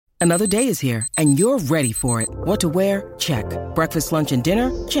Another day is here, and you're ready for it. What to wear? Check. Breakfast, lunch, and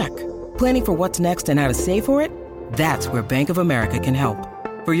dinner? Check. Planning for what's next and how to save for it? That's where Bank of America can help.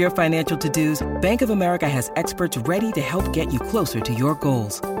 For your financial to-dos, Bank of America has experts ready to help get you closer to your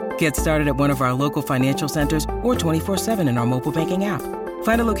goals. Get started at one of our local financial centers or 24/7 in our mobile banking app.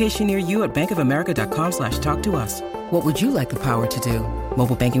 Find a location near you at bankofamerica.com/talktous. What would you like the power to do?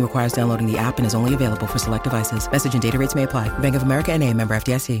 Mobile banking requires downloading the app and is only available for select devices. Message and data rates may apply. Bank of America N.A., member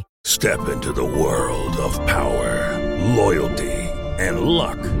FDIC. Step into the world of power, loyalty, and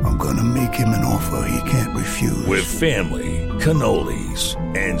luck. I'm gonna make him an offer he can't refuse. With family, cannolis,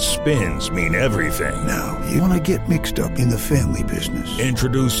 and spins mean everything. Now, you wanna get mixed up in the family business.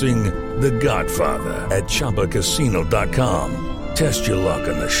 Introducing The Godfather at ChumbaCasino.com. Test your luck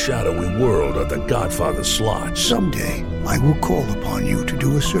in the shadowy world of The Godfather slot. Someday, I will call upon you to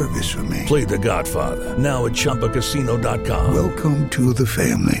do a service for me. Play The Godfather, now at ChumbaCasino.com. Welcome to the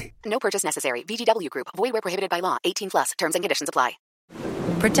family. No purchase necessary. VGW Group. Void where prohibited by law. 18+. Terms and conditions apply.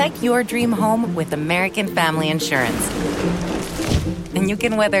 Protect your dream home with American Family Insurance. And you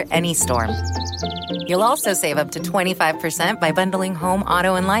can weather any storm. You'll also save up to 25% by bundling home,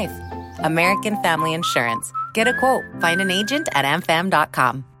 auto, and life. American Family Insurance. Get a quote. Find an agent at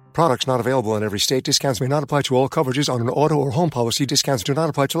amfam.com. Products not available in every state. Discounts may not apply to all coverages on an auto or home policy. Discounts do not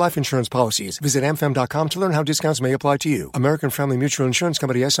apply to life insurance policies. Visit amfam.com to learn how discounts may apply to you. American Family Mutual Insurance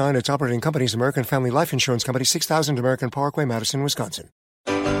Company, SI, and its operating companies, American Family Life Insurance Company, 6000 American Parkway, Madison, Wisconsin.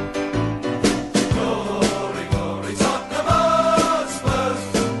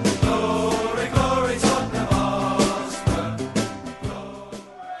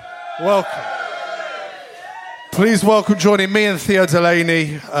 Welcome. Please welcome, joining me and Theo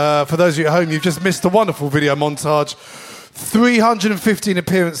Delaney. For those of you at home, you've just missed a wonderful video montage. 315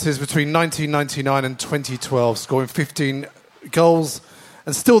 appearances between 1999 and 2012, scoring 15 goals,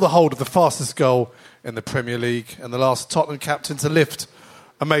 and still the hold of the fastest goal in the Premier League, and the last Tottenham captain to lift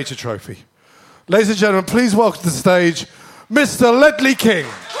a major trophy. Ladies and gentlemen, please welcome to the stage Mr. Ledley King.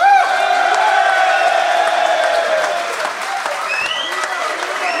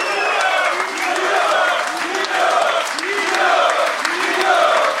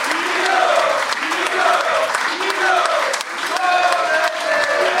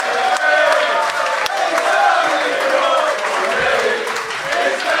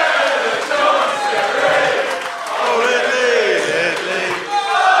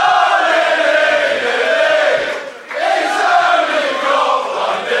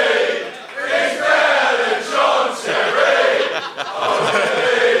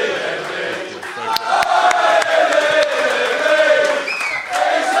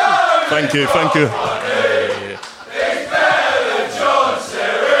 Thank you. Thank you.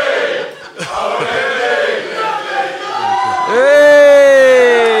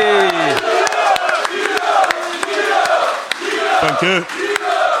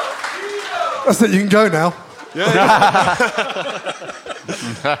 That's it, you can go now. Yeah.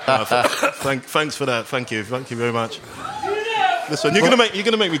 Thanks for that. Thank you very much. Listen, you're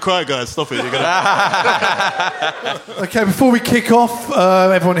gonna make me cry, guys. Stop it. Okay, before we kick off,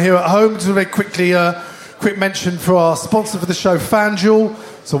 everyone here at home, just very quickly, quick mention for our sponsor for the show, FanDuel.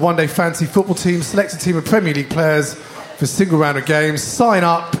 It's a one-day fantasy football team. Select a team of Premier League players for a single round of games. Sign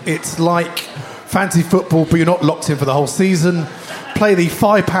up. It's like fantasy football, but you're not locked in for the whole season. Play the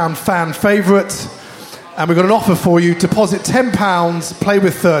 £5 fan favourite. And we've got an offer for you. Deposit £10, play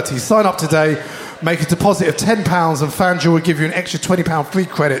with 30. Sign up today. Make a deposit of £10 and FanDuel will give you an extra £20 free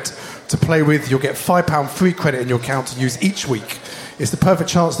credit to play with. You'll get £5 free credit in your account to use each week. It's the perfect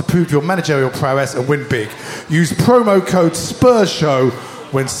chance to prove your managerial prowess and win big. Use promo code SPURSHOW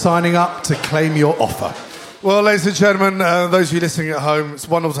when signing up to claim your offer. Well, ladies and gentlemen, those of you listening at home, it's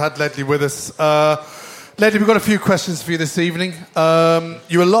wonderful to have Ledley with us. Ledley, we've got a few questions for you this evening.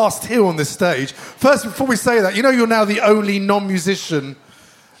 You were last here on this stage. First, before we say that, you know you're now the only non-musician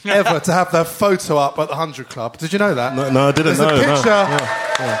ever to have their photo up at the 100 Club. Did you know that? No, I didn't know. There's a picture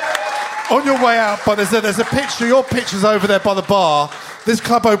on your way out, but there's a picture, your picture's over there by the bar. This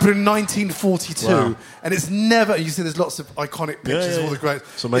club opened in 1942, and it's never, you see there's lots of iconic pictures of all the great.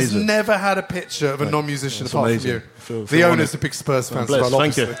 It's amazing. It's never had a picture of a non-musician apart amazing. from you. The owner's a big Spurs fan as well,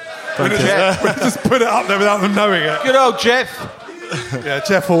 Thank obviously. you. Thank you. We just put it up there without them knowing it. Good old Jeff. Yeah,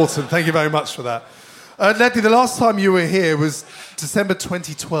 Jeff Alton, thank you very much for that. Ledley, the last time you were here was December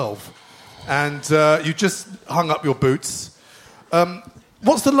 2012, and you just hung up your boots.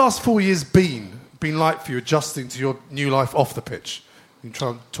 What's the last 4 years been like for you, adjusting to your new life off the pitch? You can try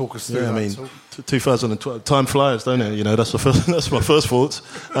and talk us through that. I mean, 2012, time flies, don't it? You know, that's my first thoughts.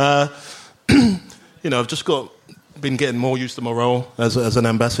 You know, I've just got been getting more used to my role as an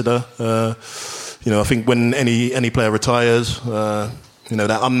ambassador. I think when any player retires, that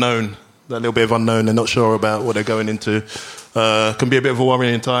unknown, that little bit of unknown, they're not sure about what they're going into, can be a bit of a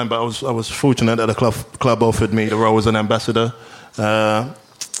worrying time. But I was fortunate that the club offered me the role as an ambassador. But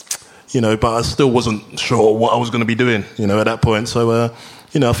I still wasn't sure what I was going to be doing, at that point. So,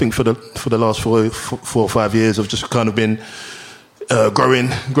 I think for the last 4 or 5 years, I've just kind of been growing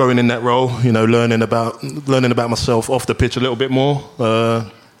in that role. Learning about myself off the pitch a little bit more.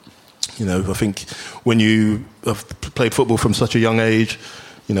 I think when you have played football from such a young age,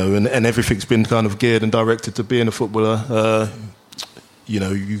 and everything's been kind of geared and directed to being a footballer,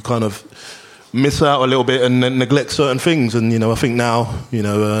 you kind of miss out a little bit and neglect certain things. And, I think now,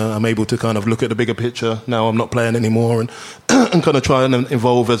 I'm able to kind of look at the bigger picture. Now I'm not playing anymore and kind of try and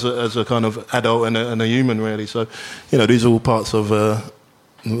evolve as a kind of adult and a human, really. So, these are all parts of a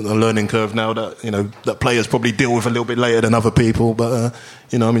learning curve now that players probably deal with a little bit later than other people. But,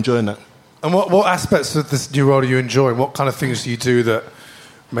 I'm enjoying that. And what aspects of this new role are you enjoying? What kind of things do you do that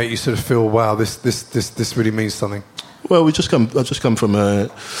make you sort of feel, wow, this really means something? Well, I've just come from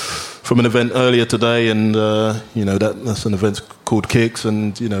an event earlier today, and that's an event called Kicks,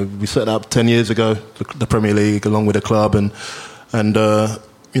 and we set up 10 years ago, the Premier League, along with the club, and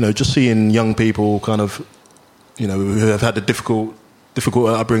just seeing young people kind of, who have had a difficult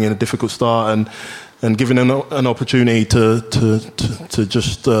upbringing, a difficult start, and giving them an opportunity to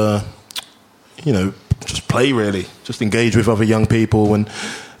just just play, really, just engage with other young people, and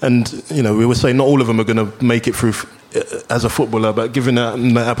we were saying not all of them are going to make it through as a footballer, but given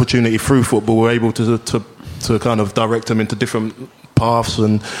that opportunity through football, we're able to kind of direct them into different paths,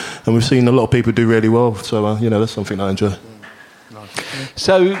 and we've seen a lot of people do really well. So that's something I enjoy.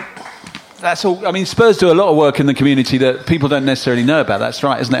 So that's all. I mean, Spurs do a lot of work in the community that people don't necessarily know about. That's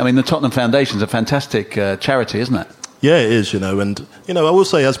right, isn't it? I mean, the Tottenham Foundation's a fantastic charity, isn't it? Yeah, it is. And I will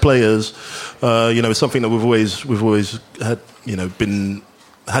say, as players, it's something that we've always had,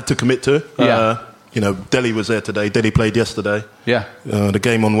 had to commit to. Yeah. Dele was there today. Dele played yesterday. Yeah. The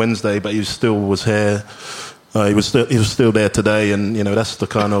game on Wednesday, but he still was here. He was still there today, and that's the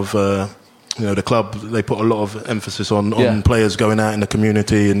kind of the club. They put a lot of emphasis on players going out in the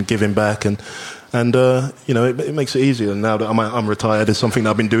community and giving back, and it makes it easier. And now that I'm retired, it's something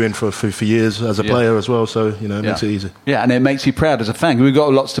that I've been doing for years as a player as well. So it makes it easy. Yeah, and it makes you proud as a fan. We've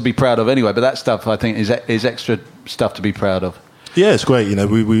got lots to be proud of anyway, but that stuff I think is extra stuff to be proud of. Yeah, it's great.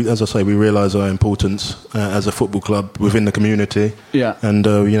 We as I say, we realise our importance as a football club within the community. Yeah, and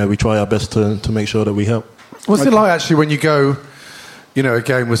we try our best to make sure that we help. What's it like actually when you go?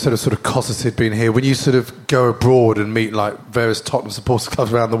 Again, we're sort of cosseted being here. When you sort of go abroad and meet like various Tottenham supporters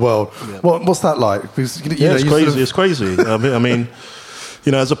clubs around the world, what's that like? Because, it's crazy. It's crazy. I mean,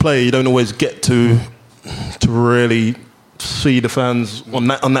 as a player, you don't always get to really see the fans on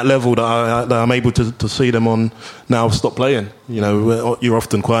that level that I'm able to see them on. Now I've stopped playing. You're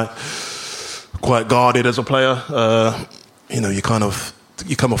often quite guarded as a player.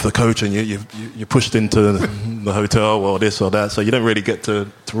 You come off the coach and you're pushed into the hotel or this or that, so you don't really get to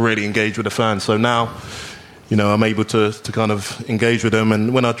really engage with the fans. So now, I'm able to kind of engage with them,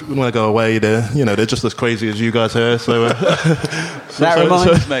 and when I go away, they're just as crazy as you guys here. So that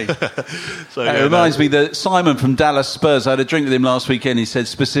reminds me that Simon from Dallas Spurs, I had a drink with him last weekend. He said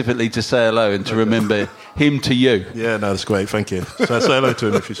specifically to say hello and to remember him to you. Yeah, no, that's great. Thank you. So say hello to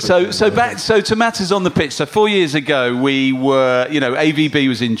him if you speak. So to matters on the pitch. So 4 years ago, we were, AVB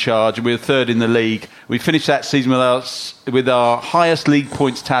was in charge, and we were third in the league. We finished that season with our highest league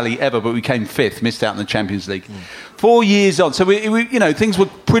points tally ever, but we came fifth, missed out in the Champions League. 4 years on, so we things were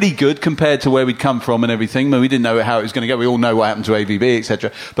pretty good compared to where we'd come from and everything. I mean, we didn't know how it was going to go. We all know what happened to AVB,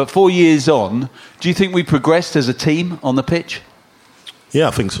 etc. But 4 years on, do you think we progressed as a team on the pitch? Yeah,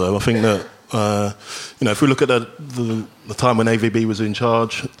 I think so. I think that if we look at the time when AVB was in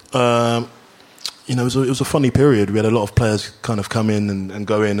charge, it was a funny period. We had a lot of players kind of come in and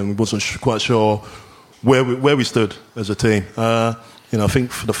go in, and we wasn't quite sure where we stood as a team. I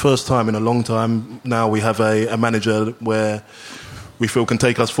think for the first time in a long time now we have a manager where we feel can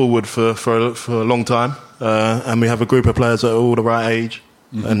take us forward for a long time, and we have a group of players that are all the right age,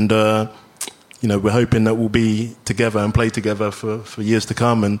 and we're hoping that we'll be together and play together for years to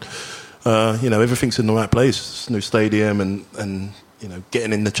come, and everything's in the right place. New stadium and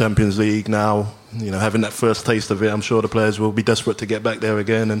getting in the Champions League now, having that first taste of it. I'm sure the players will be desperate to get back there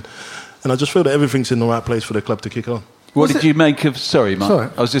again, and I just feel that everything's in the right place for the club to kick on. What did you make of? Sorry, Mike.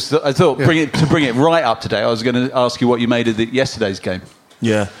 Sorry. I thought bring it right up today. I was going to ask you what you made of yesterday's game.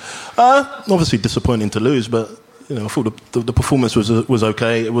 Yeah, obviously disappointing to lose, but I thought the performance was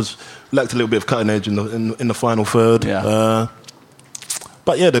okay. It lacked a little bit of cutting edge in the final third. Yeah.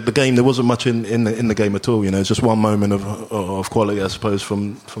 But yeah, the game, there wasn't much in the game at all. It's just one moment of quality, I suppose,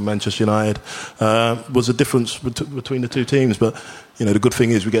 from Manchester United. Was a difference between the two teams, but the good thing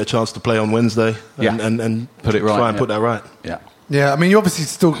is we get a chance to play on Wednesday and put it right. Try and put that right. Yeah. Yeah, I mean, you're obviously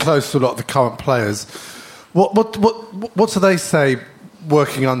still close to a lot of the current players. What do they say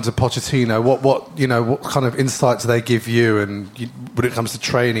working under Pochettino? What kind of insights do they give you, and when it comes to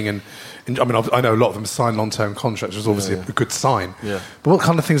training and I mean, I know a lot of them signed long-term contracts, which is obviously a good sign. Yeah. But what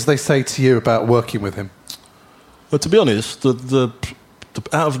kind of things do they say to you about working with him? Well, to be honest, the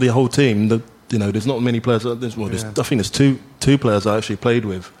out of the whole team, there's not many players. I think there's two players I actually played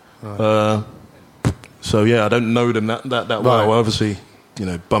with. Right. So yeah, I don't know them that well. Right. I obviously,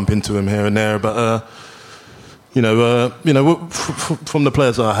 bump into them here and there, but from the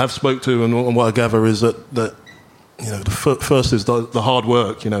players I have spoke to and what I gather is that the first is the hard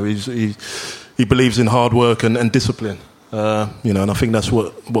work. He believes in hard work and discipline. And I think that's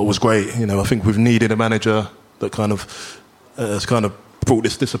what was great. I think we've needed a manager that has brought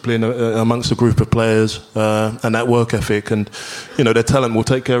this discipline amongst a group of players and that work ethic, and their talent will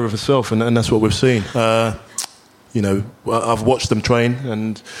take care of itself, and that's what we've seen. I've watched them train,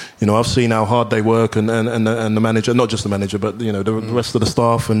 and I've seen how hard they work, and the manager, not just the manager, but the rest of the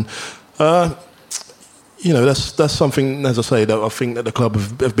staff, and that's something, as I say, that I think that the club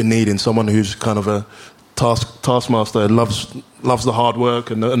have been needing, someone who's kind of a taskmaster, loves the hard work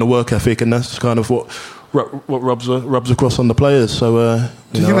and the work ethic, and that's kind of what rubs across on the players. So,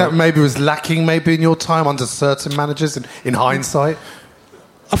 do you think that maybe was lacking maybe in your time under certain managers in hindsight?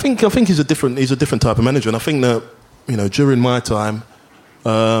 I think he's a different type of manager, and I think that during my time,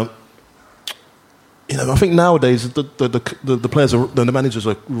 I think nowadays the players the managers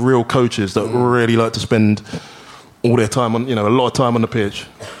are real coaches that really like to spend all their time on a lot of time on the pitch,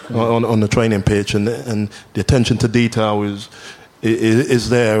 on the training pitch, and the attention to detail is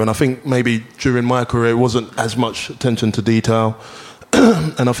there. And I think maybe during my career it wasn't as much attention to detail.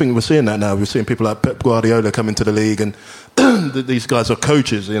 And I think we're seeing that now. We're seeing people like Pep Guardiola come into the league, and these guys are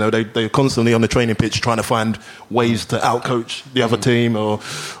coaches. They're constantly on the training pitch trying to find ways to outcoach the other team, or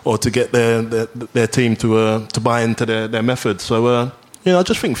to get their team to buy into their method. So I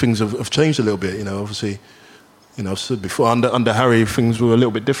just think things have changed a little bit. Obviously, I've said before, under Harry things were a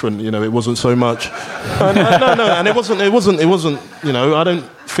little bit different. It wasn't so much. No, and it wasn't. I don't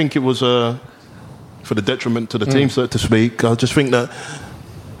think it was for the detriment to the team, so to speak. I just think that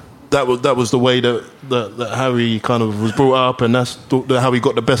was the way that Harry kind of was brought up, and that's how he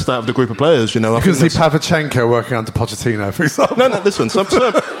got the best out of the group of players. You can see Pavlyuchenko working under Pochettino, for example. No, listen.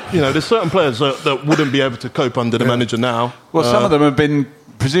 There's certain players that wouldn't be able to cope under the manager now. Well, some of them have been.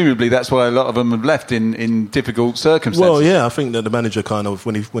 Presumably, that's why a lot of them have left in difficult circumstances. Well, yeah, I think that the manager kind of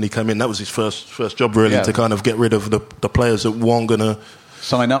when he came in, that was his first job really, to kind of get rid of the players that weren't going to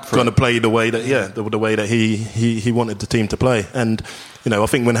sign up for going to play the way that the way that he wanted the team to play. And I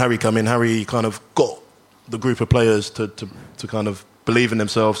think when Harry came in, Harry kind of got the group of players to kind of believe in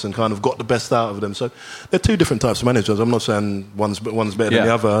themselves and kind of got the best out of them. So they're two different types of managers. I'm not saying one's better than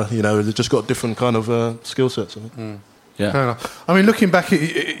the other. They've just got different kind of skill sets. I think. Yeah. Fair enough. I mean, looking back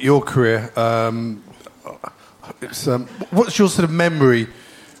at your career, what's your sort of memory?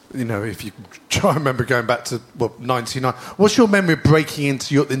 If you try and remember going back to 99, what's your memory of breaking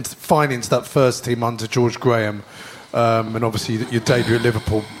into finally into that first team under George Graham, and obviously your debut at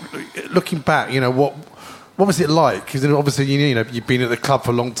Liverpool? Looking back, what was it like? Because obviously you've been at the club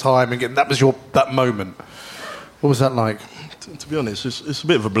for a long time, and that was that moment. What was that like? To be honest, it's a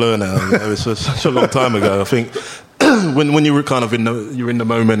bit of a blur now. It's such a long time ago. I think when you were kind of you're in the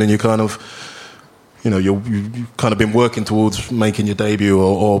moment, and you kind of you've kind of been working towards making your debut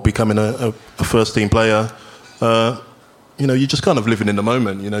or becoming a first team player. You're just kind of living in the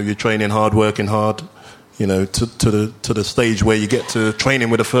moment. You're training hard, working hard. To the stage where you get to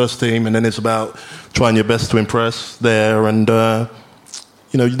training with the first team, and then it's about trying your best to impress there, and then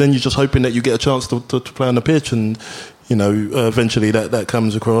you're just hoping that you get a chance to play on the pitch, and eventually that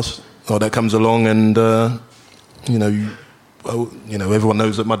comes across, or that comes along, and everyone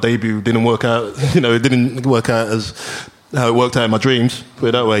knows that my debut didn't work out. It didn't work out as how it worked out in my dreams. Put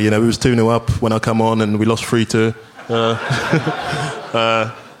it that way. It was 2-0 up when I come on, and we lost 3-2.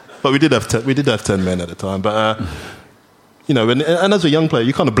 But we did have 10 men at the time. But and as a young player,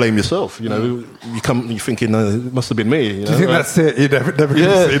 you kind of blame yourself. You're thinking it must have been me. Do you think that's it? You never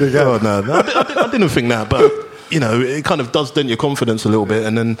concede again? Oh, no, I didn't think that, but it kind of does dent your confidence a little bit,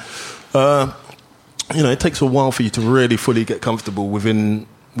 and then it takes a while for you to really fully get comfortable within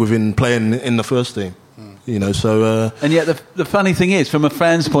playing in the first team. You know, so... and yet the funny thing is, from a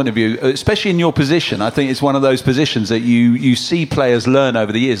fan's point of view, especially in your position, I think it's one of those positions that you see players learn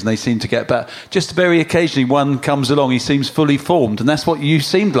over the years and they seem to get better. Just very occasionally one comes along, he seems fully formed, and that's what you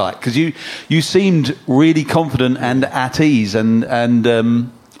seemed like, because you seemed really confident and at ease, and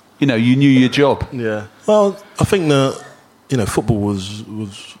you know, you knew your job. Yeah. Well, I think that, you know, football was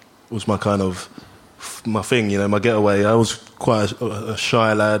my kind of... my thing, you know, my getaway. I was quite a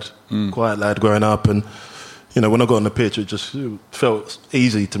shy lad, quiet lad growing up, and you know, when I got on the pitch, it felt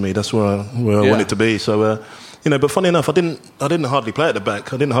easy to me. That's where I wanted to be. So, you know, but funny enough, I didn't hardly play at the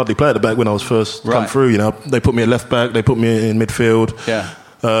back. I didn't hardly play at the back when I was first come through. You know, they put me at left back, they put me in midfield. Yeah.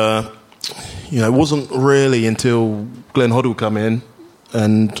 You know, it wasn't really until Glenn Hoddle come in,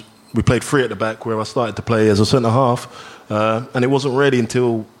 and we played free at the back, where I started to play as a centre half, and it wasn't really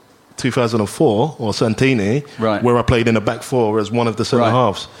until 2004 or Santini, where I played in a back four as one of the centre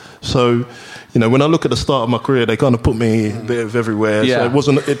halves. So, you know, when I look at the start of my career, they kind of put me a bit of everywhere. Yeah.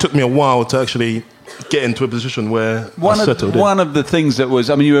 So it took me a while to actually get into a position where I settled in. One of the things that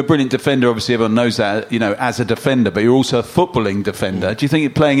was, I mean, you were a brilliant defender, obviously everyone knows that, you know, as a defender, but you're also a footballing defender. Do you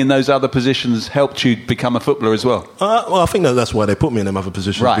think playing in those other positions helped you become a footballer as well? Well, I think that's why they put me in them other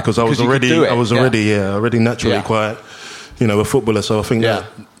positions, because I was already naturally quite, you know, a footballer. So I think that,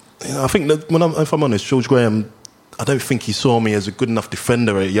 you know, I think that if I'm honest, George Graham, I don't think he saw me as a good enough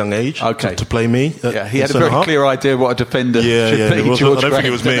defender at a young age to play me. He had a very clear idea what a defender should be. I don't think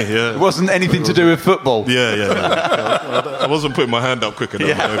it was me. Yeah. It wasn't anything to do with football. I wasn't putting my hand up quick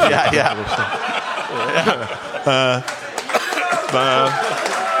enough.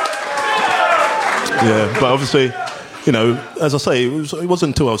 But obviously, you know, as I say, it wasn't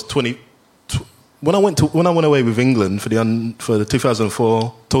until I was 20. When I went away with England for the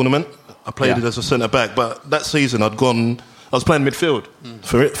 2004 tournament, I played it as a centre back. But that season, I was playing midfield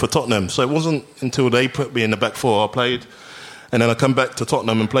for Tottenham. So it wasn't until they put me in the back four I played, and then I come back to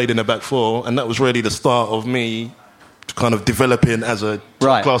Tottenham and played in the back four, and that was really the start of me kind of developing as a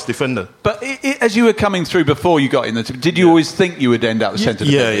class defender. But as you were coming through before you got in the team, did you always think you would end up the centre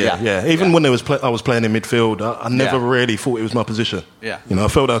defender? Yeah. Even when I was playing in midfield, I never really thought it was my position. Yeah. You know, I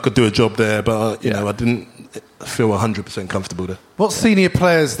felt I could do a job there, but you know, I didn't feel 100% comfortable there. What senior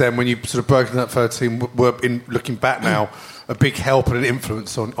players then, when you sort of broke in that third team, were, in looking back now, a big help and an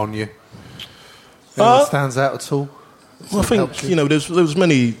influence on you? Anyone stands out at all? Well, I think, you know, there was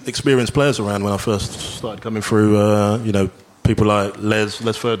many experienced players around when I first started coming through. You know, people like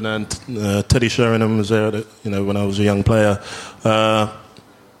Les Ferdinand, Teddy Sheringham was there, you know, when I was a young player. You know,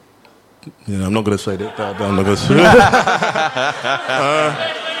 I'm not going to say that. I'm not going to say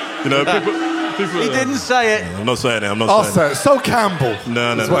you know, people, he didn't say it. I'm not saying it. I'll say it. Sol Campbell.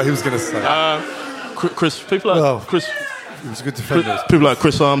 No. What he was going to say. People like Chris. He was a good defender. People like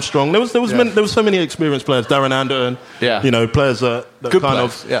Chris Armstrong. There was so many experienced players. Darren Anderton. Yeah. You know, players that good kind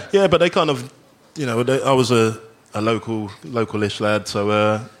players, of. Yeah, but they kind of, you know, I was a local-ish lad,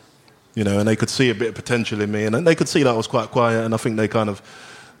 so you know, and they could see a bit of potential in me, and they could see that I was quite quiet, and I think they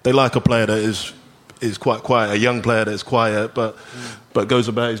like a player that is quite quiet, a young player that is quiet, but goes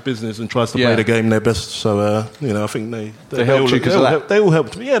about his business and tries to play the game their best. So you know, I think they helped you because they all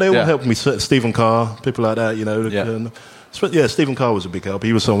helped me. Yeah, they all helped me. Stephen Carr, people like that. You know. Stephen Carr was a big help.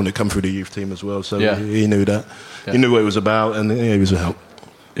 He was someone that come through the youth team as well, so he knew that. He knew what it was about, and he was a help.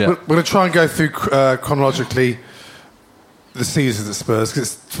 Yeah. We're going to try and go through chronologically the season at Spurs,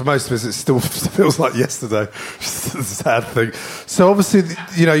 because for most of us it still feels like yesterday. It's a sad thing. So obviously,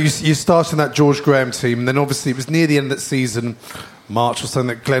 you know, you started in that George Graham team, and then obviously it was near the end of that season, March or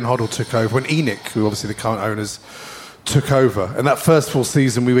something, that Glenn Hoddle took over, when ENIC, who obviously the current owners, took over. And that first full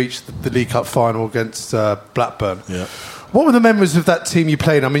season we reached the League Cup final against Blackburn. Yeah. What were the memories of that team you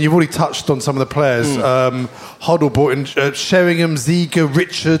played? I mean, you've already touched on some of the players. Hoddle brought in Sheringham, Ziege,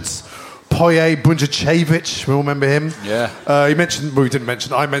 Richards, Poyet, Bunjacevic. We all remember him. Yeah. I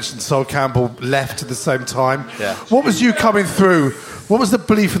mentioned Sol Campbell left at the same time. Yeah. What was you coming through? What was the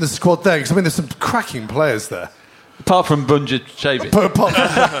belief in the squad there? Because, I mean, there's some cracking players there. Apart from Bunjacevic. The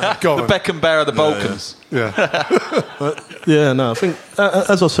Beckenbauer of the Balkans. I think,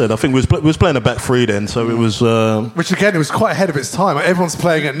 as I said, I think we was playing a back three then, so it was... Which, again, it was quite ahead of its time. Everyone's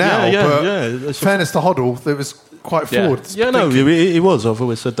playing it now, but fairness to Hoddle, it was quite forward. He was. I've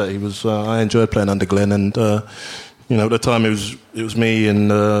always said that. He was. I enjoyed playing under Glenn, and, you know, at the time it was me and,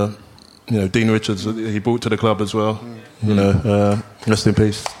 you know, Dean Richards that he brought to the club as well. You know, rest in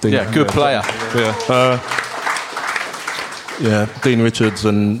peace, Dean. Yeah, good player. Dean Richards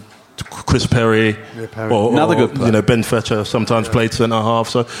and Chris Perry, another good player. You know, Ben Fletcher sometimes played centre half.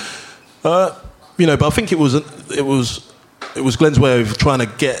 So, you know, but I think it was Glenn's way of trying to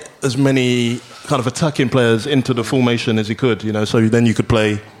get as many kind of attacking players into the formation as he could, you know. So then you could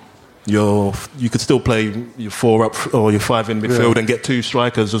still play your 4 up or your 5 in midfield and get 2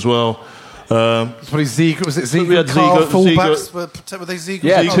 strikers as well. Was it Ziege and Carl fullbacks? Were they Ziege?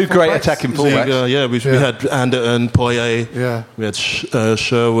 Yeah, 2 great attacking fullbacks. We had Anderton, Poyet. Yeah. We had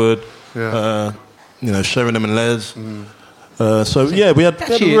Sherwood. Yeah. Sheringham and Les. We had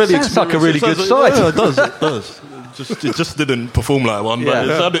really. Sounds like a really good side. Yeah, it does. It just didn't perform like one,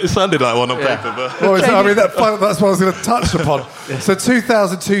 but it sounded like one on paper. But. That's what I was going to touch upon. So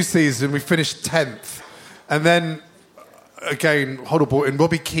 2002 season, we finished 10th, and then again, Hoddleborn,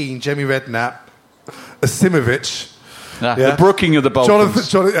 Robbie Keane, Jamie Redknapp, Asimovic. The brooking of the Balkans.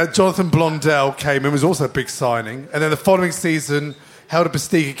 Jonathan Blondell came in, was also a big signing, and then the following season, Helder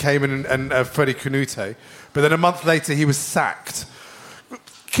Bestiga came in and Freddie Canute. But then a month later, he was sacked.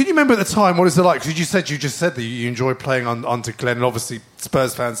 Can you remember at the time, what is it like? Because you just said that you enjoyed playing under Glenn, and obviously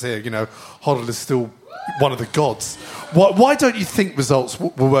Spurs fans here, Hoddle is still one of the gods. Why don't you think results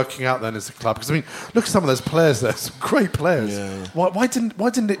were working out then as a club? Because, look at some of those players there, some great players. Yeah. Why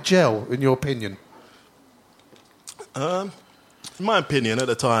didn't it gel, in your opinion? In my opinion, at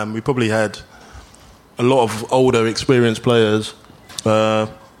the time, we probably had a lot of older, experienced players.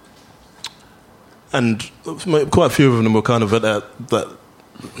 And quite a few of them were kind of at that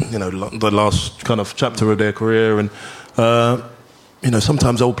the last kind of chapter of their career, and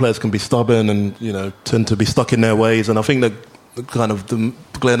sometimes old players can be stubborn and tend to be stuck in their ways, and I think that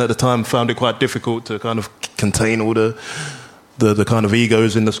Glenn at the time found it quite difficult to kind of contain all the kind of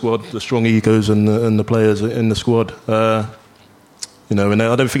egos in the squad, the strong egos and the players in the squad, and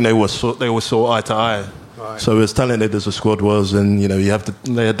I don't think they always saw eye to eye. Right. So as talented as the squad was, and they had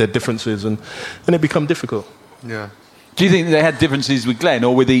their differences, and it became difficult. Yeah. Do you think they had differences with Glenn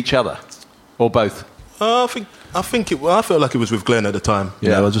or with each other, or both? I felt like it was with Glenn at the time.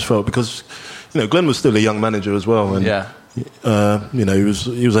 I just felt because Glenn was still a young manager as well, and he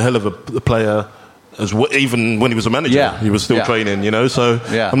was a hell of a player. Even when he was a manager, he was still training. So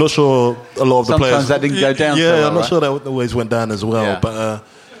I'm not sure a lot of the players. Sometimes that didn't go down. I'm not sure that always went down as well, but.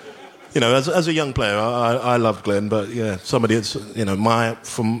 As a young player, I loved Glenn, but somebody that's,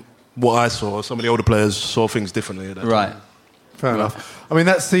 from what I saw, some of the older players saw things differently at that time. Fair enough.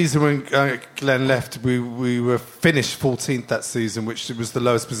 That season when Glenn left, we were finished 14th that season, which was the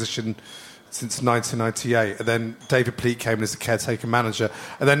lowest position since 1998. And then David Pleat came in as a caretaker manager.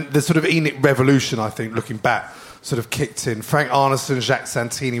 And then the sort of ENIC revolution, I think, looking back, sort of kicked in. Frank Arneson, Jacques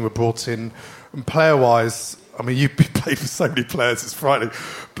Santini were brought in. And player-wise, you've played for so many players, it's frightening.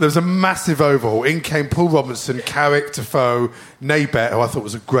 But there was a massive overhaul. In came Paul Robinson, Carrick, Defoe, Naybet, who I thought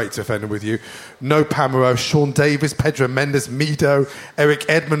was a great defender with you, No Pamero, Sean Davis, Pedro Mendes, Mido, Eric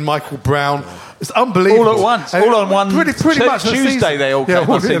Edmond, Michael Brown. It's unbelievable. All at once. All on one pretty much Tuesday they all came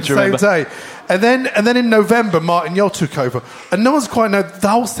on the same day. And then in November, Martin Yole took over. And no one's quite know, the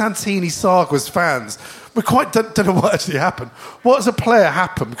whole Santini saga as fans. We quite don't know what actually happened. What as a player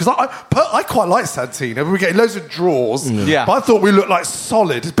happened? Because I quite like Santini. We were getting loads of draws, but I thought we looked like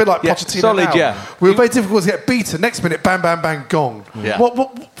solid. It's a bit like Pochettino solid, now. We were very difficult to get beaten. Next minute, bang, bang, bang, gong. Yeah.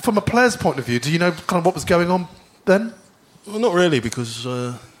 What from a player's point of view, do you know kind of what was going on then? Well, not really, because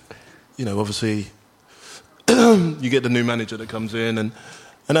obviously you get the new manager that comes in, and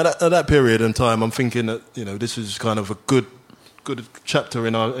at that period in time, I'm thinking that this is kind of a good chapter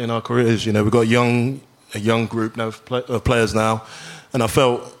in our careers. We've got a young group now of players now, and I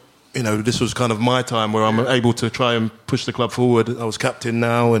felt this was kind of my time where I'm able to try and push the club forward. I was captain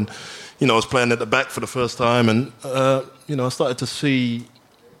now, and I was playing at the back for the first time, and I started to see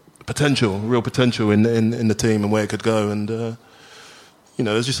real potential in the team and where it could go. And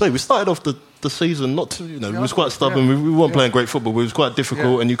as you say, we started off the season we was quite stubborn. We weren't playing great football. It was quite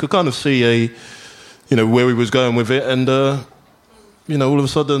difficult, and you could kind of see where we was going with it, and. All of a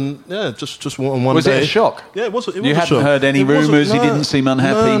sudden, just on one day. Was it a shock? Yeah, it was. You hadn't heard any rumours. You didn't seem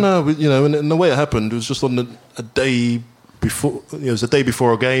unhappy. No. And the way it happened was just on a day before. It was the day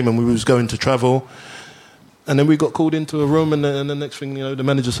before a game, and we was going to travel, and then we got called into a room, and the next thing, the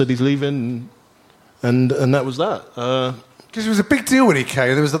manager said he's leaving, and that was that. Because it was a big deal when he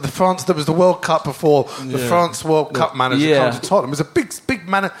came. There was the World Cup before the France World Cup manager came to Tottenham. It was a big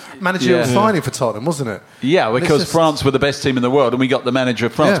managerial signing for Tottenham, wasn't it? Yeah, because France were the best team in the world, and we got the manager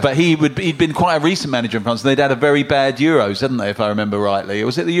of France. But he'd been quite a recent manager in France, and they'd had a very bad Euros, hadn't they? If I remember rightly,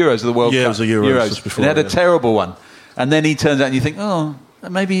 was it the Euros or the World Cup? Yeah, it was the Euros. Just before, they had a terrible one, and then he turns out, and you think, oh.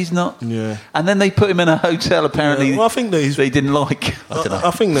 Maybe he's not. Yeah. And then they put him in a hotel, apparently. Yeah. Well, I think that they didn't like. I don't know.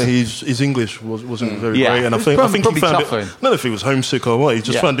 I think that his English wasn't very great, and I think he found it. I don't know if he was homesick or what. He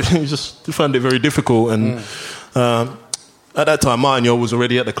just found it very difficult, and At that time, Martin Jol was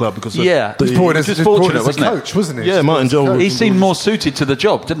already at the club because he was just fortunate, wasn't he? Coach, wasn't he? Yeah, Martin Jol. He seemed more suited to the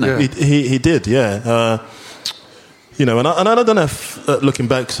job, didn't he? He did, yeah. And I don't know if, looking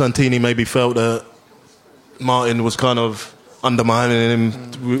back, Santini maybe felt that Martin was kind of undermining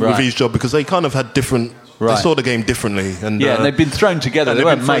him with his job because they kind of had different. They saw the game differently, and they've been thrown together. They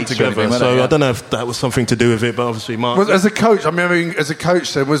weren't mates together, I don't know if that was something to do with it, but obviously Martin. Well, as a coach, as a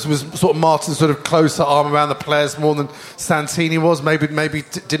coach, then was sort of Martin sort of closer arm around the players more than Santini was. Maybe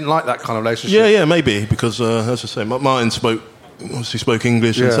didn't like that kind of relationship. Yeah, maybe because as I say, Martin spoke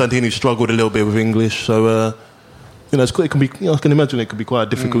English, and Santini struggled a little bit with English, so it can be. I can imagine it could be quite a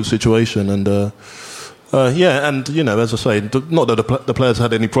difficult situation, and. As I say, not that the players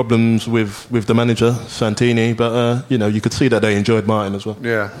had any problems with the manager, Santini, but, you could see that they enjoyed Martin as well.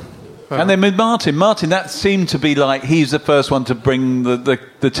 Yeah. And then with Martin, that seemed to be like he's the first one to bring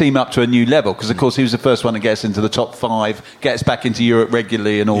the team up to a new level because, of course, he was the first one to get us into the top 5, get us back into Europe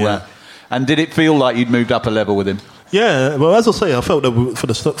regularly and all that. And did it feel like you'd moved up a level with him? Yeah, well, as I say, I felt that for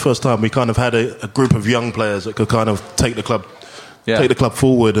the first time we kind of had a group of young players that could kind of take the club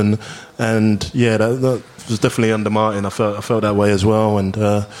forward, and that was definitely under Martin. I felt that way as well, and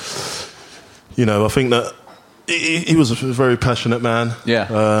I think that he was a very passionate man.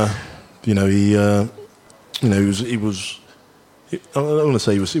 Yeah, he was. I don't want to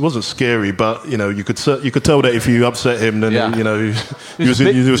say he wasn't scary, but you could tell that if you upset him, then he was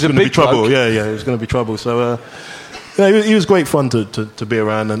going to be trouble. Yeah, he was going to be trouble. So. He was great fun to be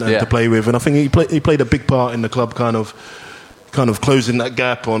around and to play with, and I think he played a big part in the club kind of closing that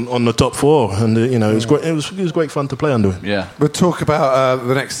gap on the top 4, and it was great. It was great fun to play under him. Yeah, we'll talk about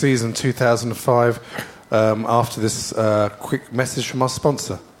the next season, 2005, after this quick message from our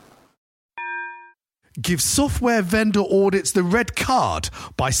sponsor. Give software vendor audits the red card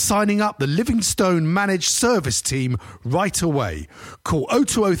by signing up the Livingstone Managed Service Team right away. Call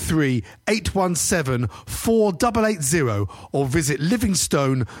 0203 817 4880 or visit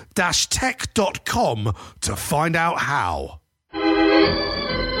livingstone-tech.com to find out how.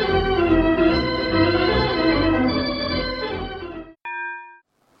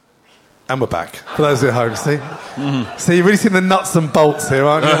 And we're back. For those at home, see? Mm-hmm. See, you've really seen the nuts and bolts here,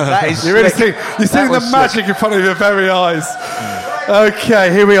 aren't you? You're seeing the magic in front of your very eyes.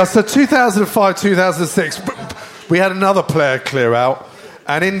 Okay, here we are. So 2005, 2006, we had another player clear out,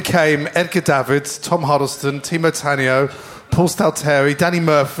 and in came Edgar Davids, Tom Huddleston, Timo Tanio, Paul Stalteri, Danny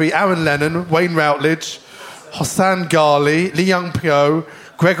Murphy, Aaron Lennon, Wayne Routledge, Hossein Ghali, Lee Young-pyo,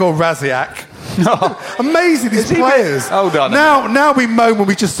 Gregor Raziak. Amazing, these players. Hold on. Now we moan when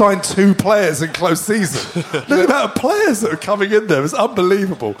we just signed 2 players in close season. Look at the amount of players that are coming in there. It's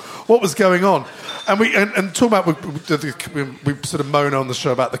unbelievable what was going on. And talking about we sort of moan on the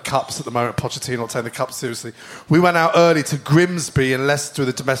show about the cups at the moment. Pochettino not taking the cups seriously. We went out early to Grimsby and Leicester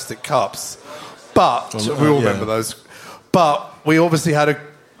with the domestic cups, but we all remember those. But we obviously had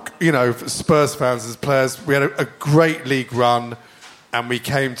Spurs fans as players. We had a great league run. And we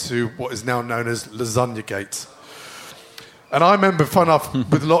came to what is now known as Lasagna Gate. And I remember, fun enough,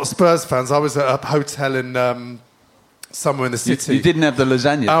 with a lot of Spurs fans, I was at a hotel in somewhere in the city. You didn't have the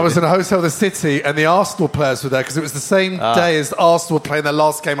lasagna. I was in a hotel in the city, and the Arsenal players were there because it was the same day as Arsenal were playing their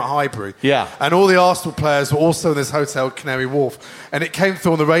last game at Highbury. Yeah. And all the Arsenal players were also in this hotel, Canary Wharf. And it came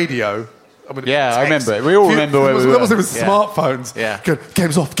through on the radio. I remember it. We all remember where we were. There wasn't even smartphones. Yeah.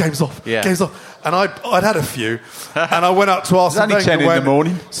 Game's off. Game's off. And I'd had a few, and I went up to Arsene Wenger. It's only 10 in the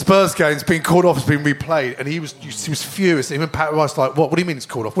morning. Spurs game's been called off, it's been replayed, and he was furious. Even Pat Rice like, what do you mean it's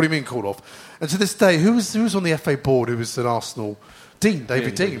called off? What do you mean called off? And to this day, who was on the FA board? Who was an Arsenal?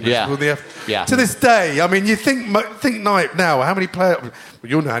 David Dean. Yeah. To this day, I mean, you think now, how many players? Well,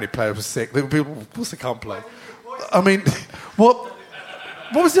 you'll know how many players were sick. Of course they can't play. I mean, what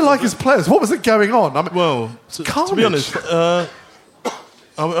was it like as players? What was it going on? I mean, to be honest,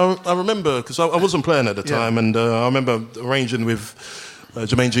 I remember, because I wasn't playing at the time, and I remember arranging with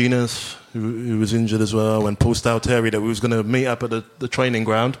Jermaine Genius, who was injured as well, and Paul Stalteri, that we was going to meet up at the training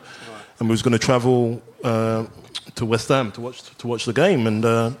ground, and we was going to travel to West Ham to watch the game. And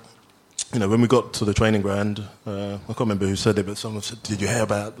when we got to the training ground, I can't remember who said it, but someone said, "Did you hear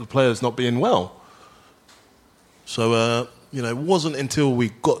about the players not being well?" So it wasn't until we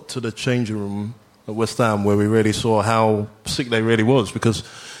got to the changing room at West Ham where we really saw how sick they really was, because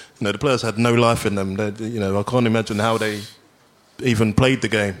the players had no life in them. I can't imagine how they even played the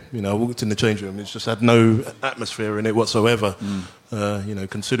game. I walked in the changing room, it just had no atmosphere in it whatsoever.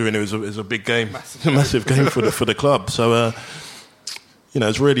 Considering it was a big game, a massive game for the club. So it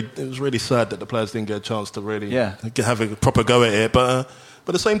was really sad that the players didn't get a chance to really have a proper go at it. But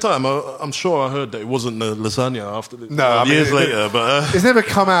But at the same time, I'm sure I heard that it wasn't the lasagna after years later. But it's never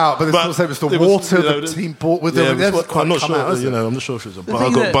come out. But it was the water the team bought with them. I'm not sure. I'm not sure if it was a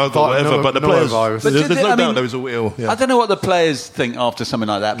bug or whatever. But the players, there's no doubt there was a wheel. Yeah. I don't know what the players think after something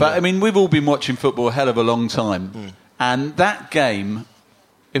like that. But I mean, we've all been watching football a hell of a long time, and that game,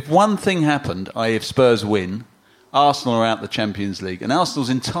 if one thing happened, i.e. if Spurs win, Arsenal are out the Champions League, and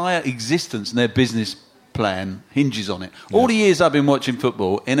Arsenal's entire existence and their business plan hinges on it. All the years I've been watching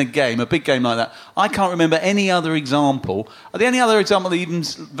football, in a big game like that, I can't remember any other example. The only other example I even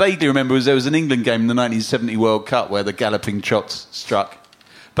vaguely remember was there was an England game in the 1970 World Cup where the galloping trots struck.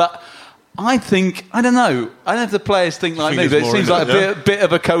 But I don't know if the players think like me, but it seems like a bit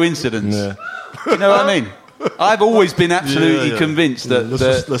of a coincidence. Yeah. You know what I mean? I've always been absolutely convinced that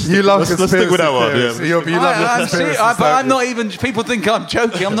you love conspiracy let's stick with that one. theories. You love conspiracy but I'm not even. People think I'm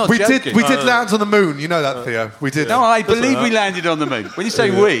joking. I'm not joking. We did land on the moon. You know that, Theo. We did. No, I believe we landed on the moon. When you say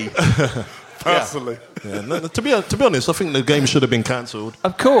we, personally. To be honest, I think the game should have been cancelled.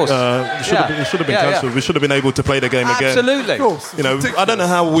 Of course, it should have been cancelled. We should have been able to play the game again. Absolutely. Of course. You know, I don't know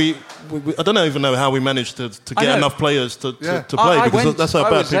how I don't even know how we managed to get enough players to play because that's how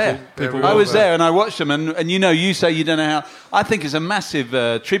bad people. I was there and I watched them, and you say you don't know how. I think it's a massive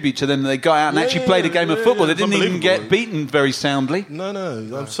tribute to them that they got out and actually played a game of football. They didn't even get beaten very soundly. No.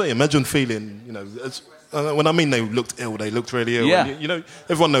 I'm saying, imagine feeling, when I mean they looked ill, they looked really ill. Yeah. And,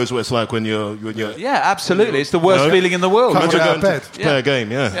 everyone knows what it's like when you're. Yeah, absolutely. It's the worst feeling in the world. Imagine going to play a game.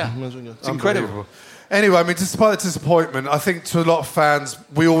 Yeah. It's incredible. Anyway, I mean, despite the disappointment, I think to a lot of fans,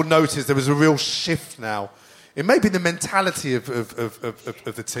 we all noticed there was a real shift now. It may be the mentality of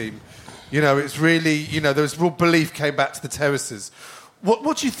the team. It's really, there was real belief came back to the terraces.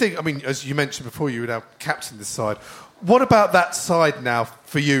 What do you think? I mean, as you mentioned before, you were now captain this side. What about that side now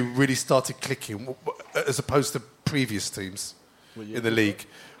for you really started clicking as opposed to previous teams in the league?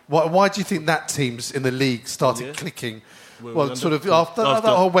 Why do you think that teams in the league started clicking? Well, sort of after that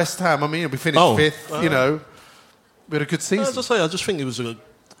whole West Ham. I mean, we finished fifth. We had a good season. As I say, I just think it was a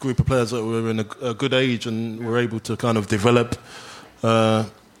group of players that were in a good age and were able to kind of develop. We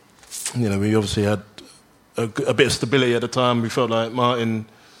obviously had a bit of stability at the time. We felt like Martin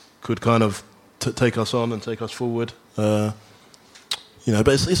could kind of take us on and take us forward. But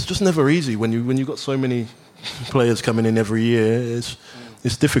it's just never easy when you got so many players coming in every year.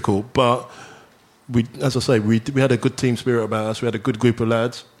 It's difficult, but. We had a good team spirit about us. We had a good group of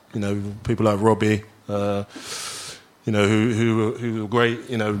lads, people like Robbie, who were great,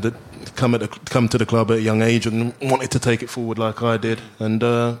 that come to the club at a young age and wanted to take it forward like I did. And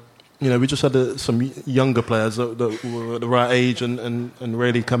we just had some younger players that were at the right age and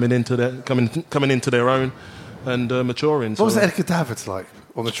really coming into their own and maturing. What was Edgar Davids like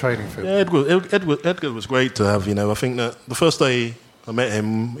on the training field? Yeah, Edgar was great to have. I think that the first day I met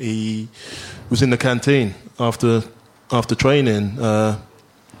him, he was in the canteen after training,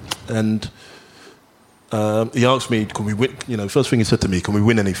 and he asked me, "Can we win?" First thing he said to me, "Can we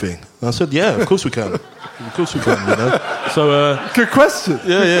win anything?" And I said, "Yeah, of course we can. Of course we can." So good question.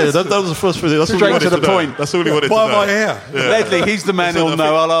 Yeah. That was the first thing. That's straight all he to the to point. Know. That's all he wanted to know. Why am I here? Yeah. Ledley, he's the man who'll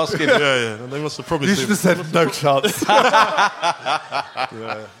know. I'll ask him. Yeah. And they must have probably. You should have said no chance.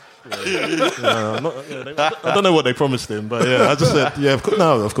 I don't know what they promised him, but I just said,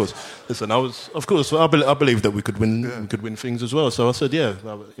 of course. Listen, I believe that we could win. We could win things as well. So I said,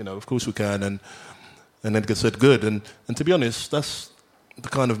 of course we can. And Edgar said, good. And to be honest, that's the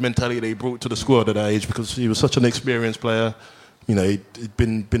kind of mentality that he brought to the squad at that age because he was such an experienced player. He'd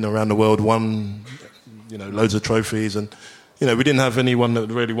been around the world, won, loads of trophies, and we didn't have anyone that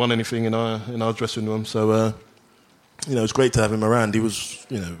really won anything in our dressing room. So. It was great to have him around. He was,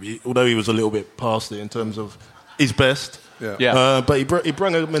 although he was a little bit past it in terms of his best, but he brought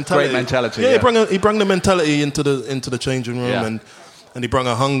a mentality. Great mentality. Yeah, he brought the mentality into the changing room, and he brought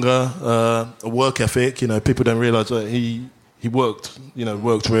a hunger, a work ethic. People don't realise that he worked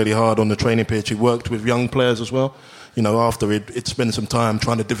really hard on the training pitch. He worked with young players as well. After he'd spend some time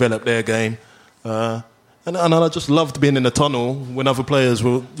trying to develop their game. And I just loved being in the tunnel when other players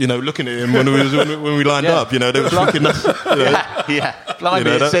were, looking at him when we lined up. They were thinking, Blimey,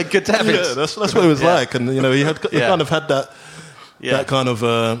 it said good habits. Yeah, that's what it was like. And he kind of had that kind of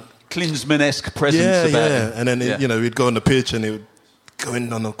Klinsmann-esque presence about him. And then he'd go on the pitch and he would go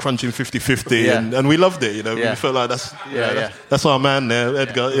in on a crunching 50-50, and we loved it. We felt like that's our man there,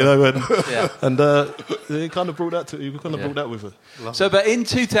 Edgar. And he kind of brought that with her. So, but in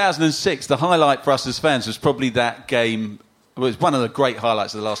 2006, the highlight for us as fans was probably that game. It was one of the great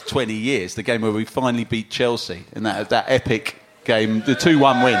highlights of the last 20 years. The game where we finally beat Chelsea in that epic game, the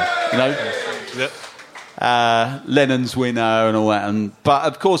 2-1 win. Lennon's winner and all that. But,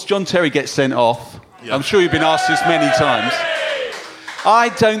 of course, John Terry gets sent off. Yeah. I'm sure you've been asked this many times. I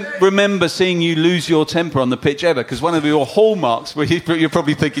don't remember seeing you lose your temper on the pitch ever, because one of your hallmarks, you're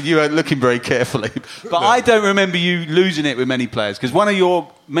probably thinking you weren't looking very carefully, but I don't remember you losing it with many players, because one of your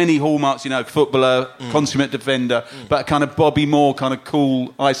many hallmarks, footballer, consummate defender, but kind of Bobby Moore, kind of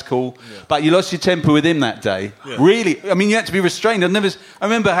cool, ice cool, but you lost your temper with him that day. Yeah. Really? I mean, you had to be restrained. I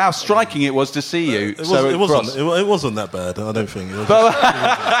remember how striking it was to see you. It wasn't that bad, I don't think.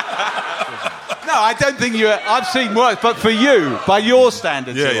 No, I don't think I've seen worse, but for you, by your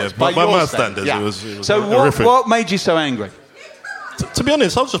standards, by my standards, it was so horrific. What made you so angry? To be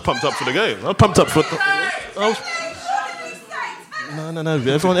honest, I was just pumped up for the game. I was pumped up for. No.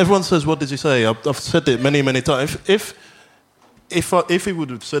 Everyone says, "What did he say?" I've said it many times. If he would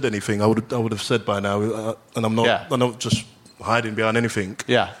have said anything, I would have said by now, and I'm not just hiding behind anything.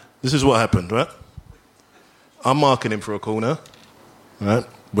 Yeah. This is what happened, right? I'm marking him for a corner, right?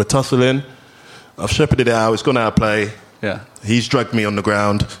 We're tussling. I've shepherded it out. It's gone out of play. Yeah. He's dragged me on the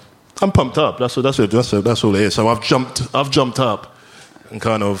ground. I'm pumped up. That's all it is. So I've jumped up and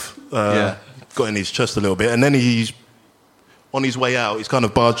kind of got in his chest a little bit. And then he's on his way out. He's kind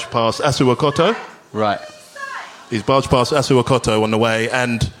of barged past Asu Okoto. Right. He's barged past Asu Okoto on the way,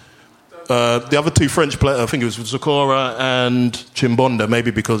 and the other two French players, I think it was Zakora and Chimbonda, maybe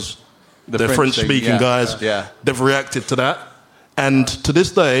because they're French-speaking guys. Yeah. They've reacted to that, and to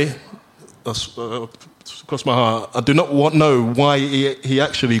this day. Across my heart, I do not know why he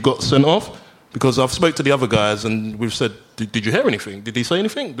actually got sent off, because I've spoke to the other guys and we've said, did you hear anything? Did he say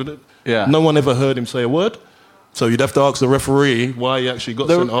anything? No one ever heard him say a word. So you'd have to ask the referee why he actually got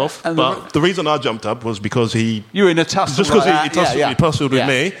sent off. But the reason I jumped up was because you were in a tussle. Just because he tussled with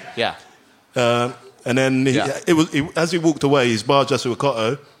me. Yeah. And then as he walked away, he's barged Asu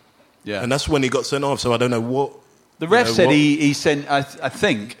Okoto. Yeah. And that's when he got sent off. So I don't know what. The ref said he sent. I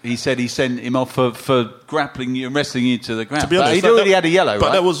think he said he sent him off for grappling you and wrestling you to the ground. To be honest, he'd already had a yellow, but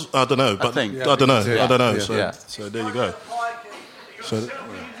right? that was I don't know. But I don't know. I don't know. So there you go. So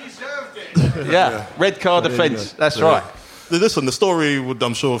red card offence. That's right. Listen, the story would,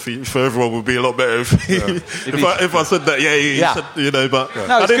 I'm sure, for everyone would be a lot better if I said that. Said, but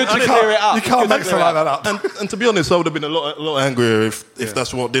no, it's good to clear it up. You can't make something like that up. And to be honest, I would have been a lot angrier if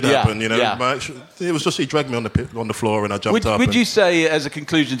that's what did happen. But it was just he dragged me on the floor and I jumped up. Would you say, as a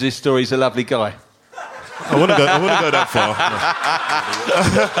conclusion to this story, he's a lovely guy? I wouldn't go that far.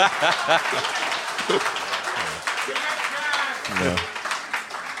 No.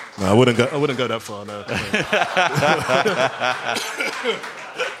 No, I wouldn't go that far. No.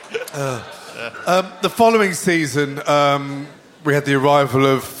 The following season, we had the arrival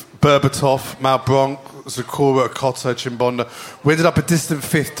of Berbatov, Malbranc, Zakora, Okoto, Chimbonda. We ended up a distant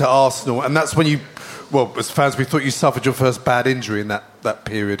fifth to Arsenal, and that's when as fans, we thought you suffered your first bad injury in that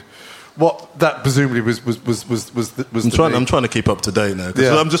period. What that presumably was. I'm trying to keep up to date now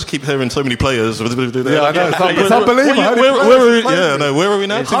because I'm just keep hearing so many players. Yeah, I know. It's unbelievable. Where are we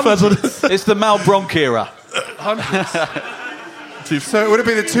now? It's the Malbranc era. So it would have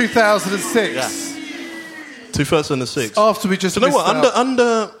been in 2006. Yeah. 2006. After we just. You know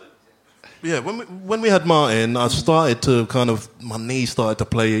what? When we had Martin, I started to my knees started to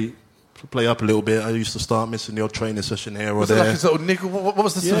play up a little bit. I used to start missing the odd training session here or there. Like a sort of niggle? What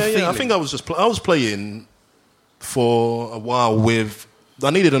was the sort of feeling? I think I was playing for a while with.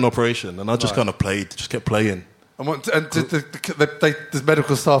 I needed an operation, and I just kind of just kept playing. And did the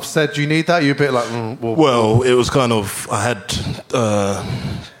medical staff said, "Do you need that?" You're a bit like, well, it was kind of. I had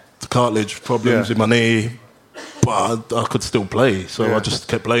cartilage problems in my knee, but I could still play, so I just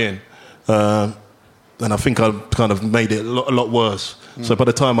kept playing. And I think I kind of made it a lot worse. So by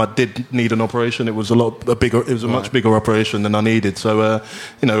the time I did need an operation, it was a much bigger operation than I needed. So I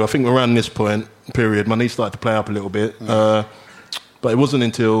think around this period, my knee started to play up a little bit. But it wasn't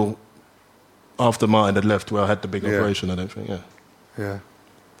until after Martin had left where I had the big operation. I don't think. Yeah.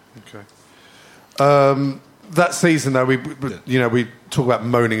 Okay. That season, though, we talk about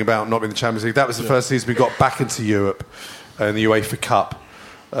moaning about not being in the Champions League. That was the first season we got back into Europe in the UEFA Cup.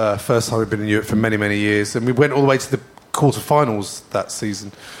 First time we've been in Europe for many, many years, and we went all the way to the quarterfinals that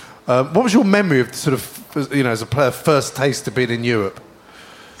season. What was your memory of sort of, as a player, first taste of being in Europe?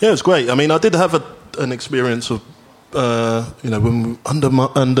 Yeah, it was great. I mean, I did have an experience of, when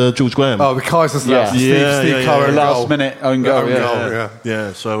under George Graham. Oh, the Kaiserslautern, Steve Curran last minute own goal.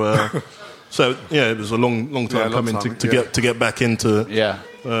 Yeah. So it was a long time coming to get back into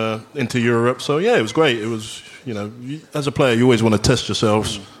Europe. So it was great. It was as a player you always want to test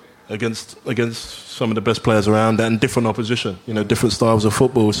yourselves against some of the best players around and different opposition. Different styles of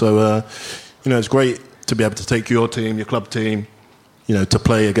football. So it's great to be able to take your team, your club team, you know, to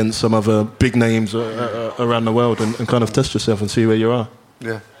play against some other big names around the world and kind of test yourself and see where you are.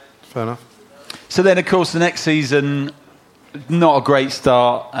 Yeah, fair enough. So then, of course, the next season, not a great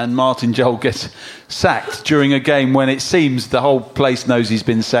start, and Martin Jol gets sacked during a game when it seems the whole place knows he's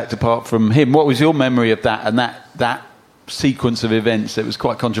been sacked apart from him. What was your memory of that and that sequence of events that was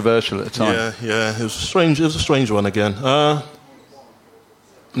quite controversial at the time? Yeah, it was strange. It was a strange one again.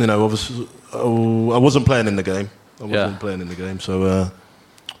 You know, obviously, I wasn't playing in the game. So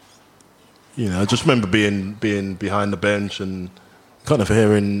you know, I just remember being behind the bench and kind of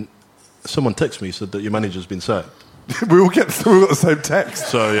hearing someone text me, said that your manager's been sacked. we all got the same text.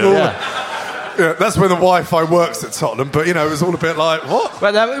 So yeah, that's when the Wi-Fi works at Tottenham. But you know, it was all a bit like what?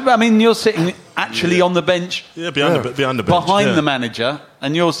 But I mean, you're sitting actually on the bench, behind the bench, behind the manager,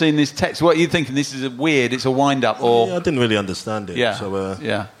 and you're seeing this text. What are you thinking? This is weird. It's a wind-up, or I didn't really understand it. Yeah. So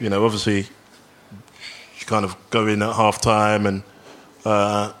you know, obviously, you kind of go in at half time, and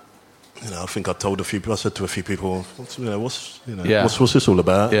you know, I think I said to a few people, what's this all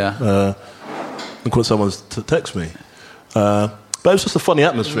about? Yeah. Look what someone's text me. But it was just a funny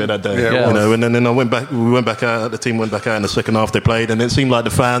atmosphere that day, you know. And then I went back. We went back out. The team went back out in the second half. They played, and it seemed like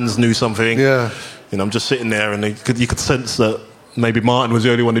the fans knew something. Yeah. You know, I'm just sitting there, and you could sense that maybe Martin was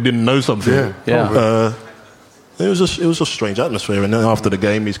the only one who didn't know something. Yeah. It was a strange atmosphere. And then after the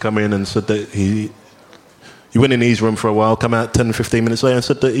game, he's come in and said that he went in his room for a while, come out 10, 15 minutes later, and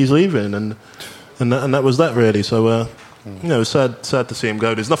said that he's leaving, and that was that really. So. You know, it's sad to see him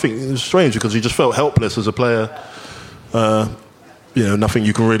go. There's nothing. It was strange because he just felt helpless as a player. You know, nothing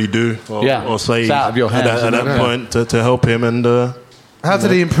you can really do or say it's out of your hands at that point to help him. And how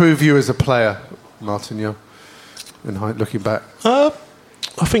did he improve you as a player, Martin? You, looking back, I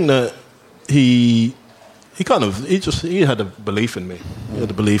think that he had a belief in me. He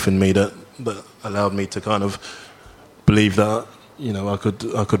had a belief in me that allowed me to kind of believe that, you know, I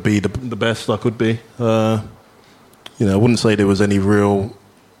could be the best I could be. You know, I wouldn't say there was anything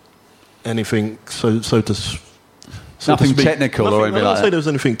nothing technical or anything like that. I wouldn't say there was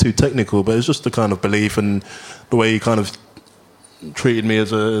anything too technical, but it was just the kind of belief and the way he kind of treated me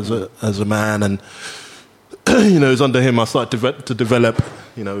as a man. And you know, it was under him I started to develop.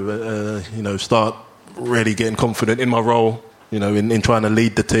 You know, start really getting confident in my role. You know, in trying to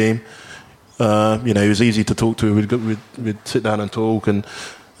lead the team. You know, he was easy to talk to. We'd sit down and talk and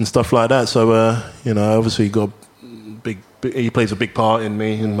stuff like that. So you know, obviously he plays a big part in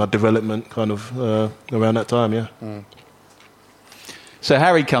me, in my development, kind of around that time, yeah. So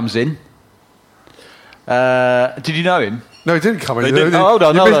Harry comes in. Did you know him? No, he didn't come in. Hold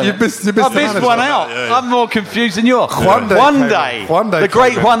on. You missed one out. Yeah. I'm more confused than you are. Juan Day, the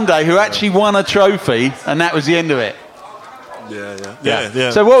great Juan Day, who actually won a trophy, and that was the end of it. Yeah.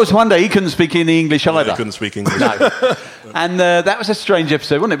 So what was Juan Day? He couldn't speak any English either. He couldn't speak English. No. And that was a strange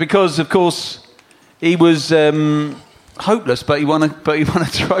episode, wasn't it? Because, of course, he was hopeless, but he won a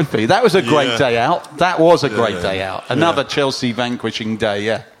trophy. That was a great day out. That was a great day out. Another Chelsea vanquishing day,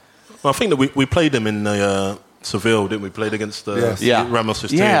 yeah. Well, I think that we played him in Seville, didn't we? Played against Ramos'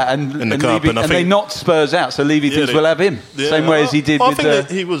 team in the Cup. And they knocked Spurs out, so Levy thinks we'll have him. Same way as he did with that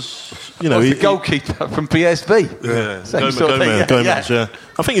he was, you know, the goalkeeper from PSV. Gomez, yeah.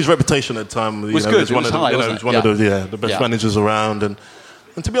 I think his reputation at the time was good. He was one of the best managers around. And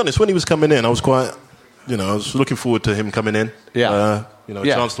to be honest, when he was coming in, I was quite... You know, I was looking forward to him coming in. Yeah. You know, a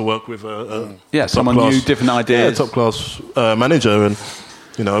chance to work with someone new, different ideas. Top class manager. And,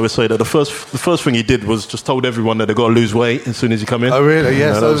 you know, I would say that the first thing he did was just told everyone that they got to lose weight as soon as he come in. Oh, really?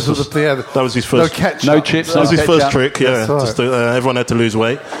 Yes. That was his first. No ketchup. No chips. That was his first trick. Yeah. Right. Just everyone had to lose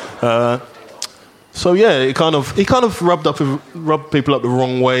weight. So yeah, he kind of rubbed people up the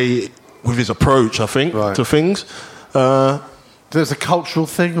wrong way with his approach, I think, to things. There's a cultural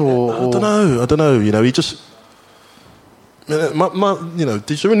thing, or I don't know. You know, he just you know,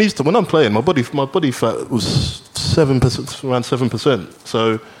 during these times when I'm playing, my body fat was 7%, around 7%.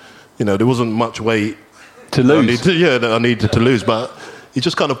 So, you know, there wasn't much weight to lose. That I needed to lose, but he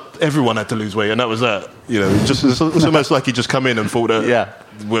just kind of everyone had to lose weight, and that was that. You know, it's almost like he just come in and thought that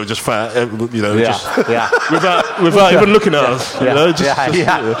we were just fat. You know, without even looking at us. You know,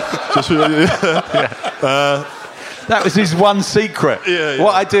 that was his one secret.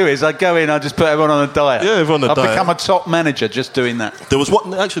 What I do is I go in, I just put everyone on a diet. Yeah, everyone on a diet. I've become a top manager just doing that. There was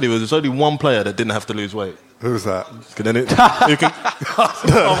only one player that didn't have to lose weight. Who was that?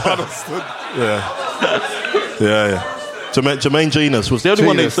 Jermaine Genius was the only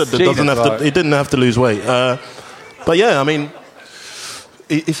one that said that he didn't have to lose weight. But yeah, I mean,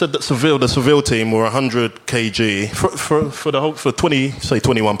 he said that the Seville team were 100 kg for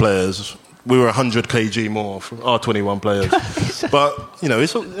 21 players. we were 100 kg more from our 21 players. But, you know,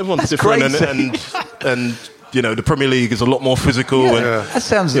 everyone's different. And you know, the Premier League is a lot more physical. Yeah, and, that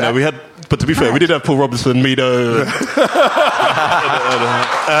sounds... You know, we had... But to be fair, we did have Paul Robinson, Mido,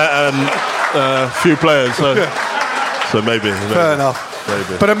 and a few players. So maybe. Fair enough.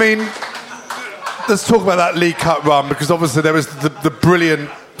 Maybe. But, I mean, let's talk about that League Cup run, because obviously there was the brilliant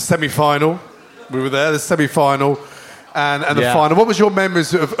semi-final. We were there, the semi-final and the final. What was your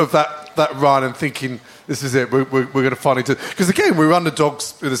memories of that run and thinking, this is it, we're going to finally do... Because, again, we were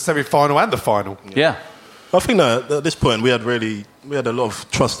underdogs in the semi-final and the final. Yeah. I think that at this point we had a lot of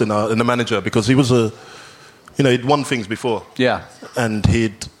trust in the manager, because he was he'd won things before. Yeah. And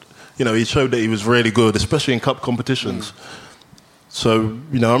he showed that he was really good, especially in cup competitions. So,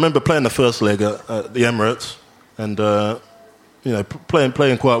 you know, I remember playing the first leg at the Emirates and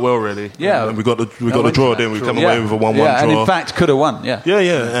playing quite well, really. Yeah. And we got the draw, didn't we? Come away with a 1-1 draw. And in fact could have won. Yeah.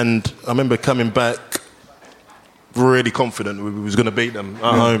 Yeah. And I remember coming back really confident we was going to beat them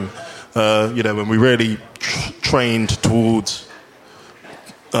at home. When we really trained towards,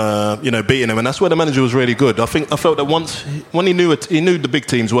 beating them, and that's where the manager was really good. I felt that when he knew the big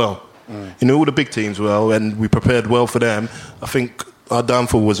teams well. He knew all the big teams well, and we prepared well for them. I think our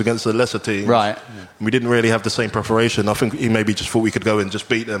downfall was against the lesser teams. Right. We didn't really have the same preparation. I think he maybe just thought we could go and just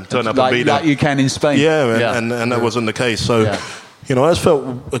beat them, turn up and beat them. Like you can in Spain. Yeah, and that wasn't the case. So, I just felt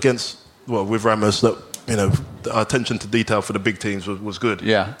with Ramos that, you know, our attention to detail for the big teams was good.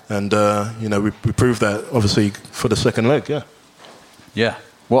 Yeah. And, we proved that, obviously, for the second leg, Yeah.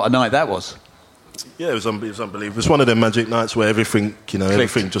 What a night that was. Yeah, it was unbelievable. It was one of them magic nights where everything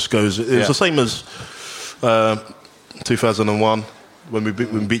just goes... It was the same as 2001 when we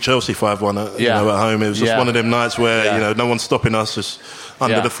beat Chelsea 5-1 at home. It was just one of them nights where, no one's stopping us, just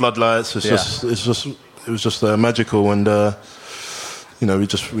under the floodlights. It was just magical, and... we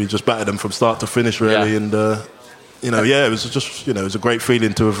just battered them from start to finish, really, and it was just it was a great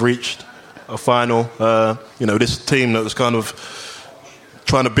feeling to have reached a final. This team that was kind of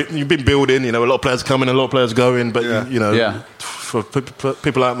you've been building. A lot of players coming, a lot of players going, but for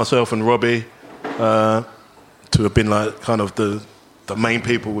people like myself and Robbie to have been like kind of the main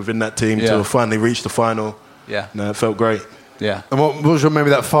people within that team to have finally reached the final, it felt great. Yeah. And what was your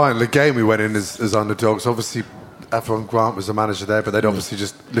memory of that final? The game we went in as underdogs, obviously. Avron Grant was the manager there, but they'd obviously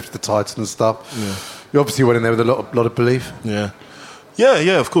just lifted the title and stuff. Yeah. You obviously went in there with a lot of belief. Yeah,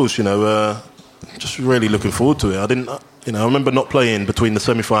 of course. Just really looking forward to it. I remember not playing between the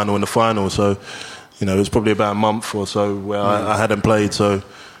semi-final and the final, so it was probably about a month or so where I hadn't played. So,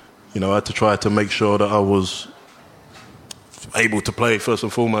 I had to try to make sure that I was able to play first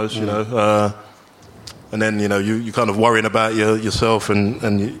and foremost. And then you kind of worrying about yourself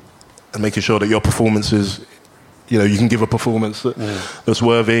and making sure that your performance is. You can give a performance that's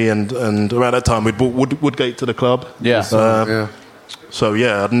worthy, and around that time we brought Woodgate to the club. Yeah. So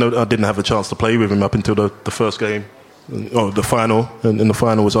I didn't have a chance to play with him up until the first game, or the final. And the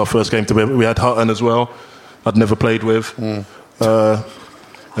final was our first game. We had Hutton as well. I'd never played with, and I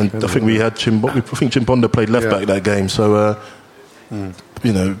think we had Chimbonda played left back that game. So.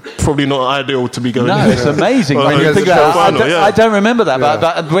 Probably not ideal to be going. No, it's amazing when you think that. I don't remember that,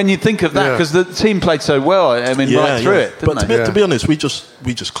 but when you think of that, because the team played so well, right through it. But to be honest, we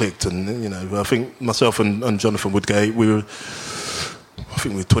just clicked, and I think myself and Jonathan Woodgate, we were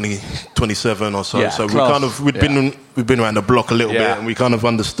 27 or so. Yeah, so class. we'd been around the block a little bit, and we kind of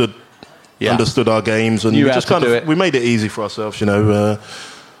understood our games, and we made it easy for ourselves,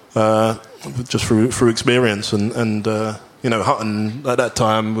 just through experience and. Hutton at that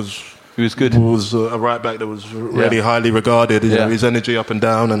time was good. Was a right back that was really highly regarded. His energy up and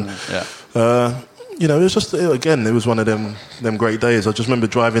down, and it was just it was one of them great days. I just remember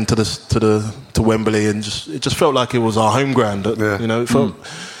driving to Wembley, and it just felt like it was our home ground. It felt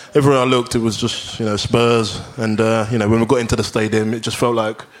everywhere I looked, it was just Spurs, and when we got into the stadium, it just felt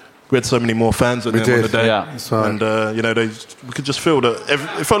like we had so many more fans than on the day, and we could just feel that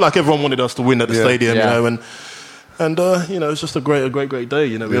it felt like everyone wanted us to win at the stadium, And it was just a great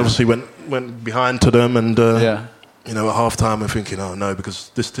day. We obviously went behind to them, and at half time we're thinking, oh no, because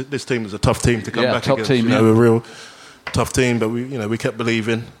this team was a tough team to come back against. Team, a real tough team. But we kept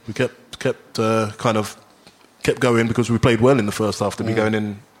believing. We kept going because we played well in the first half to be going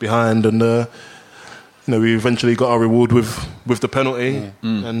in behind, and we eventually got our reward with the penalty,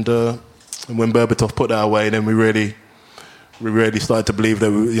 and when Berbatov put that away, then we really started to believe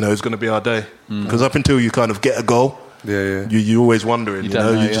that it was going to be our day. Because up until you kind of get a goal, you're always wondering.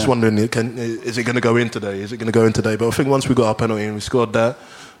 You're just wondering, is it going to go in today? Is it going to go in today? But I think once we got our penalty and we scored that,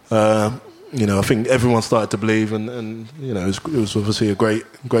 I think everyone started to believe, and it was obviously a great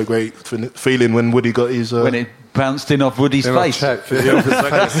feeling when Woody got his... when it bounced in off Woody's face. I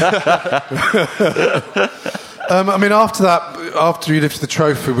mean, after that, after you lifted the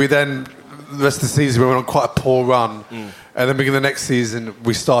trophy, we then, the rest of the season, we went on quite a poor run. And then beginning of the next season,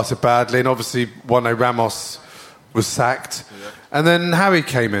 we started badly, and obviously Juan Ramos was sacked. Yeah. And then Harry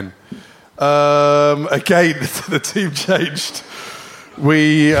came in. Again, the team changed.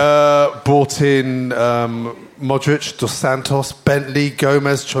 We brought in Modric, Dos Santos, Bentley,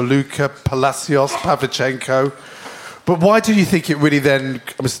 Gomez, Choluka, Palacios, Pavlyuchenko. But why do you think it really then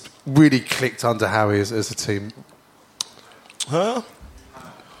really clicked under Harry as a team? I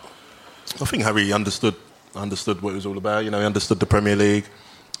think Harry understood what it was all about. He understood the Premier League.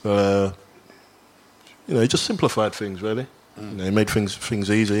 He just simplified things, really. He made things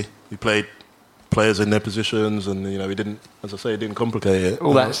easy. He played players in their positions, and he didn't, as I say, he didn't complicate it.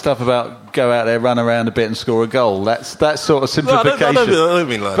 All that stuff about go out there, run around a bit, and score a goal. That's that sort of simplification. I don't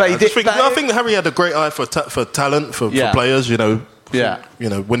mean like that. I think Harry had a great eye for talent for players.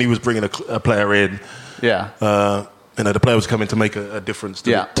 When he was bringing a player in, the player was coming to make a difference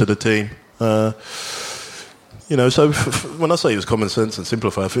to the team. So when I say it was common sense and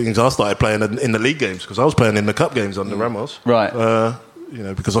simplify things, I started playing in the league games because I was playing in the cup games under Ramos. Right.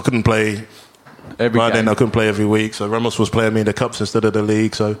 Because I couldn't play every game. Then I couldn't play every week, so Ramos was playing me in the cups instead of the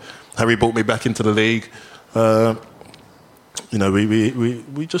league. So Harry brought me back into the league.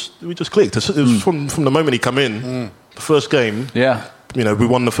 We just clicked. It was from the moment he come in, the first game. Yeah. We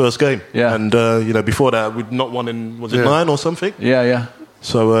won the first game. Yeah. And before that we'd not won in 9 or something. Yeah.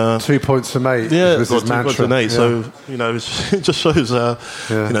 So 2 points from 8. Yeah, was his mantra. 2 points from 8. So it just shows.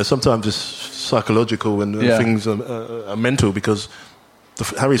 Sometimes it's psychological and things are mental because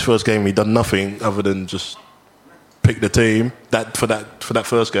Harry's first game he'd done nothing other than just pick the team for that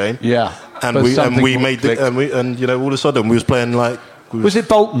first game. Yeah, and we made all of a sudden we was playing like. Was it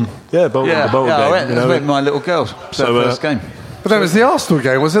Bolton? Yeah, Bolton. Yeah, the Bolton game. I went with my little girls. First game. But then it was the Arsenal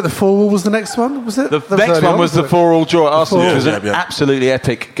game, was it? The 4-4 was the next one, was it? The next one was the 4-4 draw at Arsenal, which was an absolutely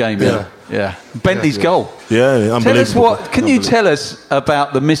epic game. Yeah. Bentley's goal. Yeah, unbelievable. Can you tell us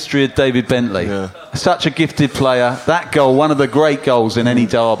about the mystery of David Bentley? Yeah. Such a gifted player. That goal, one of the great goals in any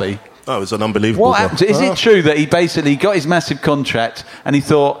derby. Oh, it was an unbelievable What happened? Is it true that he basically got his massive contract and he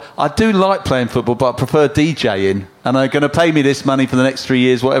thought, I do like playing football, but I prefer DJing, and they're going to pay me this money for the next 3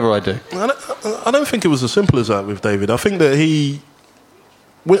 years, whatever I do? I don't think it was as simple as that with David. I think that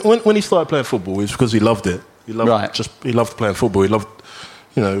when he started playing football, it was because he loved it. He loved playing football. He loved,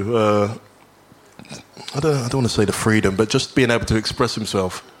 I don't want to say the freedom, but just being able to express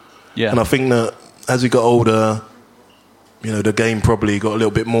himself. Yeah. And I think that as he got older, the game probably got a little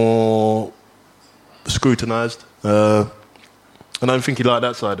bit more scrutinised. And I don't think he liked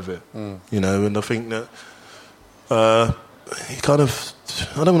that side of it. And I think that he kind of,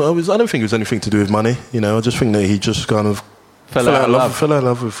 I don't think it was anything to do with money. I just think that he just kind of fell out of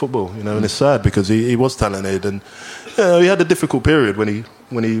love with football. And it's sad because he was talented, and he had a difficult period when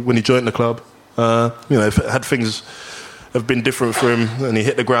he joined the club. If things have been different for him and he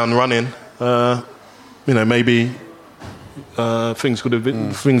hit the ground running, maybe things would have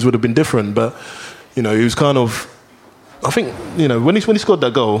been different. But he was kind of, I think, when he scored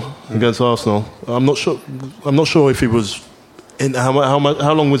that goal against Arsenal, I'm not sure if he was in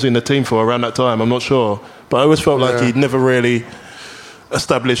how long was he in the team for around that time. I'm not sure, but I always felt like he'd never really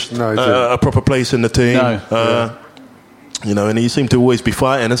established a proper place in the team. And he seemed to always be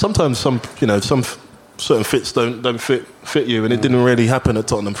fighting, and sometimes some certain fits don't fit you, and it didn't really happen at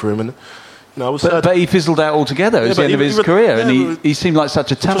Tottenham for him. And I was sad. But he fizzled out altogether at the end of his career, and he seemed like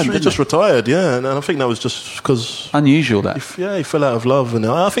such a talent. He just retired, and I think that was just because unusual. That he fell out of love, and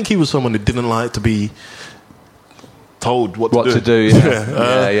I think he was someone who didn't like to be told what to do.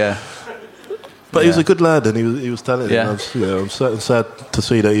 Yeah. But he was a good lad, and he was talented. Yeah. I'm sad to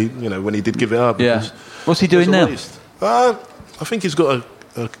see that when he did give it up. Yeah. What's he doing now? I think he's got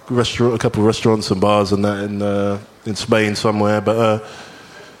a restaurant, a couple of restaurants and bars and that in Spain somewhere. But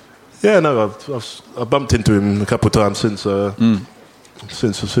I've bumped into him a couple of times since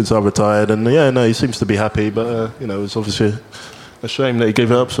I retired, and he seems to be happy. But it's obviously a shame that he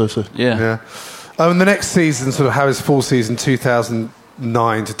gave it up. So. Yeah. And the next season, sort of Harry's full season,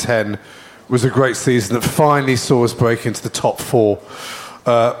 2009 to 10, was a great season that finally saw us break into the top 4.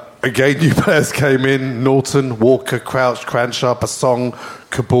 Again, new players came in. Norton, Walker, Crouch, Cranshaw, Basong,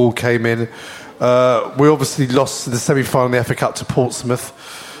 Kabul came in. We obviously lost the semi-final in the FA Cup to Portsmouth.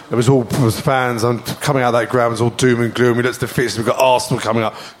 It was fans coming out of that ground. It was all doom and gloom. We looked at the fixtures. We've got Arsenal coming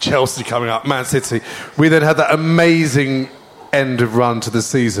up, Chelsea coming up, Man City. We then had that amazing end of run to the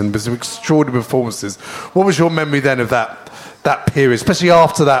season with some extraordinary performances. What was your memory then of that period, especially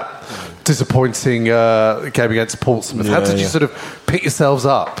after that disappointing game against Portsmouth? How did you sort of pick yourselves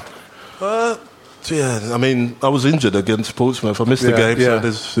up? I mean, I was injured against Portsmouth. I missed the game,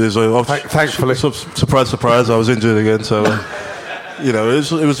 so thankfully, surprise, I was injured again. So,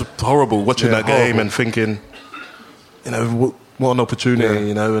 it was horrible watching that game and thinking, what an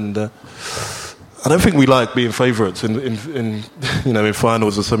opportunity, and I don't think we like being favourites in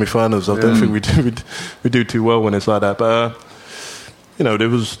finals or semi-finals. I don't think we do too well when it's like that. But there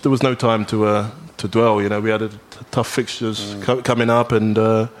was no time to dwell. We had tough fixtures coming up, and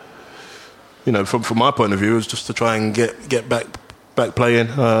from my point of view, it was just to try and get back playing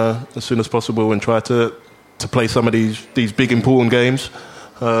as soon as possible and try to play some of these big important games.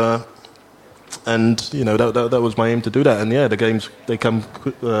 And that was my aim to do that. And the games, they come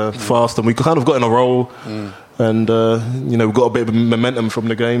fast, and we kind of got in a roll, and we got a bit of momentum from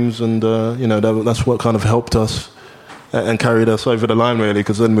the games, and that's what kind of helped us and carried us over the line, really,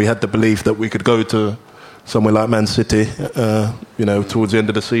 because then we had the belief that we could go to somewhere like Man City, towards the end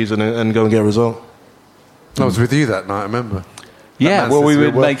of the season and go and get a result. I was with you that night, I remember. Yeah, well, we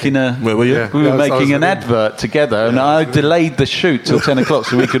were making an advert together, and I delayed the shoot till 10 o'clock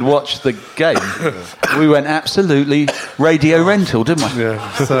so we could watch the game. We went absolutely radio rental, didn't we?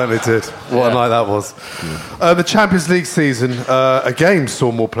 Yeah, certainly did. What a night that was. The Champions League season again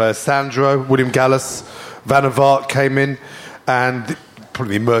saw more players. Sandro, William Gallas, Van der Vaart came in, and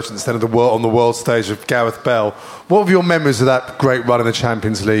probably the emergence then of on the world stage of Gareth Bale. What were your memories of that great run in the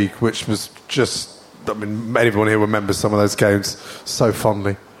Champions League, which was just... I mean, everyone here remembers some of those games so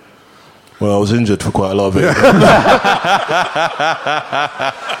fondly. Well, I was injured for quite a lot of it.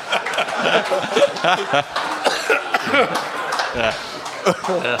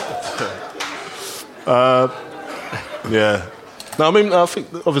 No, I mean, I think,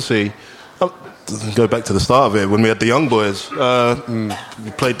 obviously, go back to the start of it, when we had the young boys. We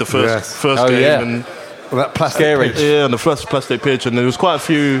played the first game. And that plastic pitch. Yeah, on the first plastic pitch. And there was quite a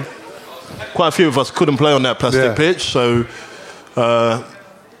few of us couldn't play on that plastic pitch, so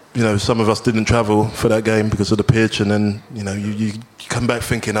some of us didn't travel for that game because of the pitch, and then you come back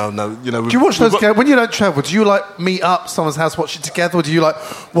thinking, oh no, Do you watch those games when you don't travel? Do you meet up someone's house, watch it together, or do you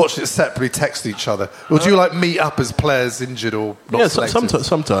watch it separately, text each other, or do you meet up as players injured or not?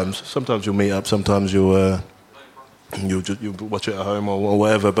 Sometimes you'll meet up, sometimes you'll watch it at home or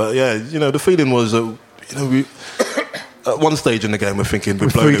whatever. But the feeling was that we. At one stage in the game, we're thinking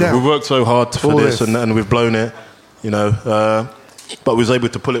we've blown it. We worked so hard for this, and we've blown it, But we was able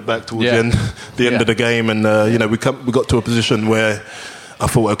to pull it back towards the end of the game, and we got to a position where I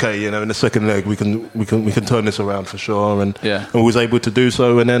thought, okay, in the second leg we can turn this around for sure, and we was able to do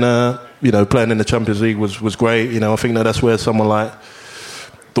so. And then playing in the Champions League was great. I think that's where someone like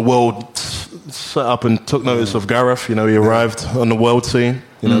the world set up and took notice of Gareth. He arrived on the world scene.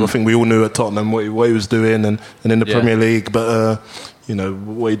 I think we all knew at Tottenham what he was doing, and in the Premier League, but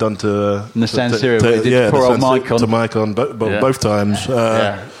what he done to the San Siro, poor old Maicon both times.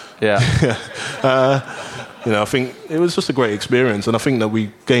 I think it was just a great experience, and I think that we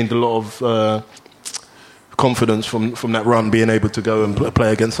gained a lot of confidence from that run, being able to go and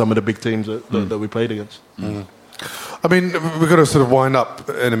play against some of the big teams that we played against. I mean, we've got to sort of wind up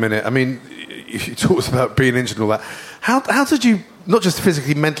in a minute. I mean, you talked about being injured and all that. How did you, not just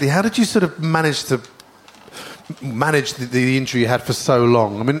physically, mentally, how did you sort of manage the injury you had for so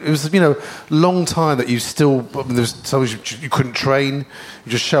long? I mean, it was, long time that you still, there's times you couldn't train,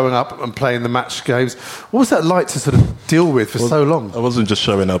 you're just showing up and playing the match games. What was that like to sort of deal with for so long? I wasn't just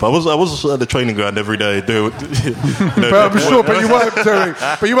showing up. I was at the training ground every day. But I'm sure, but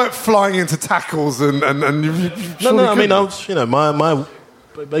you weren't flying into tackles and you No, I mean, I was,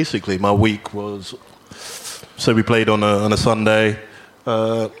 basically my week was, so we played on a Sunday.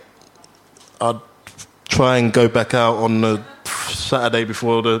 I'd try and go back out on the Saturday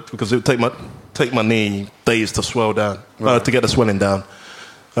because it would take my knee days to swell down, to get the swelling down.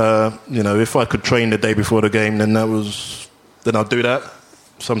 If I could train the day before the game, then I'd do that.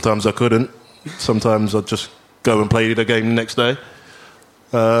 Sometimes I couldn't. Sometimes I'd just go and play the game the next day.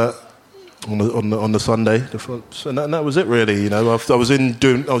 On the Sunday, and that was it really. I was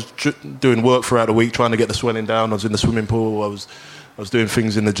doing work throughout the week, trying to get the swelling down. I was in the swimming pool. I was doing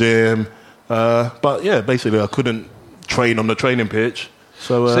things in the gym, but basically I couldn't train on the training pitch.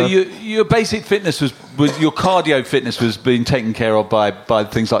 So your basic fitness was your cardio fitness was being taken care of by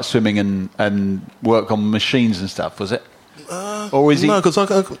things like swimming and work on machines and stuff, was it? Or is no, because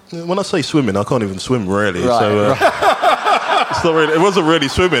when I say swimming, I can't even swim really. Right, so. It's not really, it wasn't really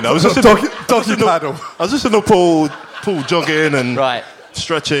swimming. I was just doggy paddle. I was just in the pool pool jogging and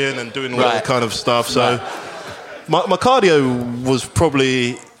stretching and doing all that kind of stuff. So my cardio was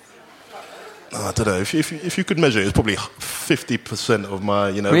probably, I don't know, if you could measure it, it's probably 50% of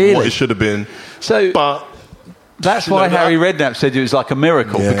my, what it should have been. So, but that's why Harry Redknapp said it was like a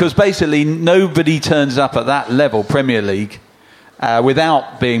miracle, because basically nobody turns up at that level, Premier League,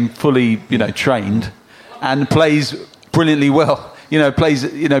 without being fully, trained, and plays brilliantly well. Plays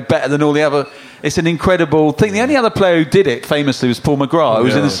better than all the other. It's an incredible thing. The only other player who did it famously was Paul McGrath, who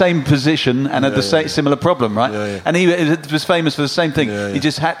was in the same position and had the similar problem, right? And he was famous for the same thing. He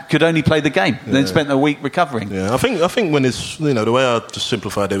just could only play the game, and then spent a week recovering. I think when it's the way I just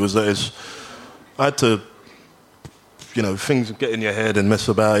simplified it was that I had to. Things get in your head and mess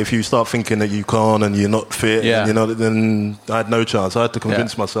about. If you start thinking that you can't and you're not fit, then I had no chance. I had to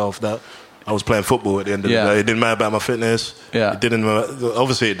convince myself that I was playing football at the end of the day. It didn't matter about my fitness. It didn't matter.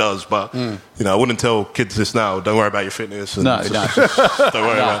 Obviously it does, but I wouldn't tell kids this now. Don't worry about your fitness. And no. Don't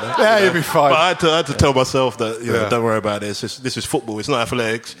worry about that. Yeah, you'll be fine. But I had to tell myself that don't worry about this. This is football. It's not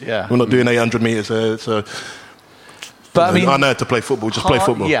athletics. We're not doing 800 meters here. So. But I know how to play football. Just play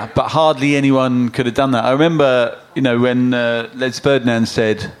football. Yeah, but hardly anyone could have done that. I remember, when Les Ferdinand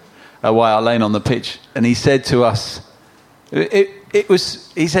said White Hart Lane on the pitch, and he said to us,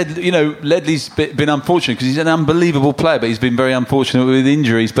 he said, Ledley's been unfortunate because he's an unbelievable player, but he's been very unfortunate with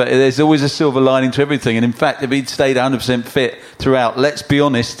injuries. But there's always a silver lining to everything. And in fact, if he'd stayed 100% fit throughout, let's be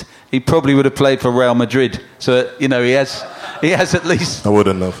honest, he probably would have played for Real Madrid. So he has at least. I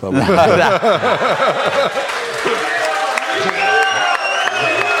wouldn't have.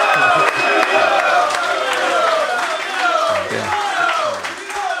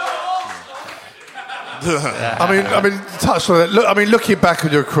 I mean, touch on it. Look, looking back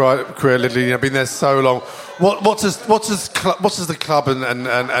on your career, Ledley, you've been there so long. What does the club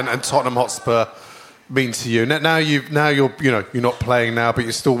and Tottenham Hotspur mean to you? Now you're not playing now, but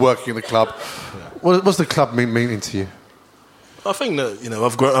you're still working in the club. What's the club meaning to you? I think that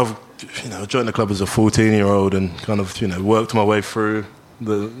I've joined the club as a 14-year-old and kind of worked my way through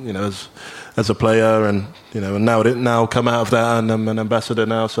as a player and and now come out of that and I'm an ambassador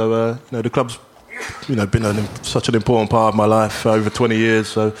now. So the club's been such an important part of my life for over 20 years.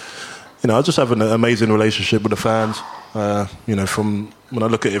 So, I just have an amazing relationship with the fans. From when I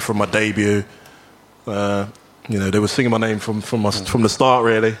look at it from my debut, they were singing my name from the start,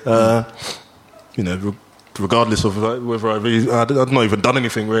 really. Regardless of whether I'd not even done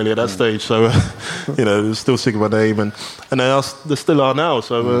anything really at that stage. So, they were still singing my name, and they still are now.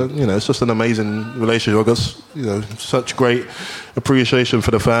 So, it's just an amazing relationship. I've got such great appreciation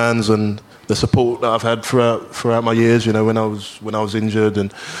for the fans and the support that I've had throughout my years. When I was injured,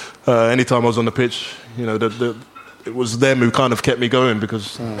 and anytime I was on the pitch, it was them who kind of kept me going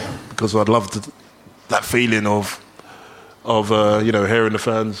because I loved that feeling of hearing the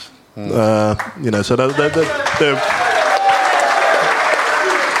fans. So they're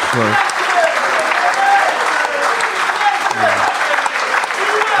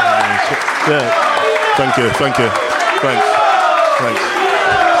thank you, thanks.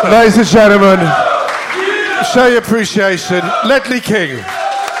 Ladies and gentlemen, show your appreciation, Ledley King.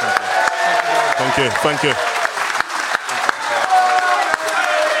 Thank you.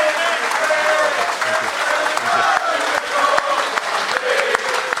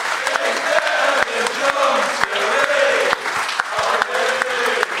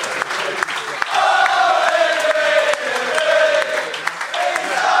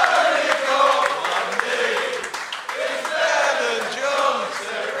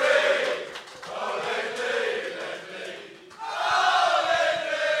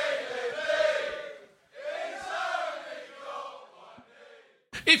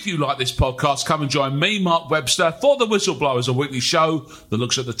 If you like this podcast, come and join me, Mark Webster, for The Whistleblowers, a weekly show that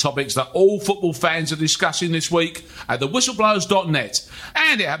looks at the topics that all football fans are discussing this week at thewhistleblowers.net.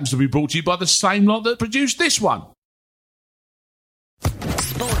 And it happens to be brought to you by the same lot that produced this one.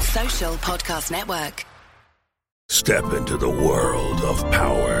 Sports Social Podcast Network. Step into the world of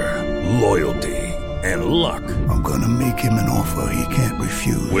power, loyalty, and luck. I'm gonna make him an offer he can't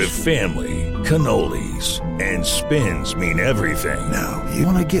refuse. With family, cannolis, and spins mean everything. Now, you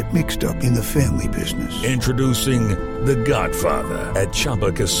wanna get mixed up in the family business. Introducing The Godfather at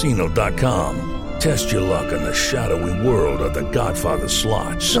ChumbaCasino.com. Test your luck in the shadowy world of The Godfather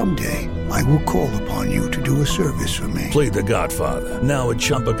slot. Someday, I will call upon you to do a service for me. Play The Godfather now at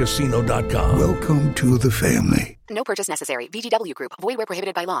ChumbaCasino.com. Welcome to the family. No purchase necessary. VGW Group. Void where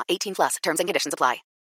prohibited by law. 18+. Terms and conditions apply.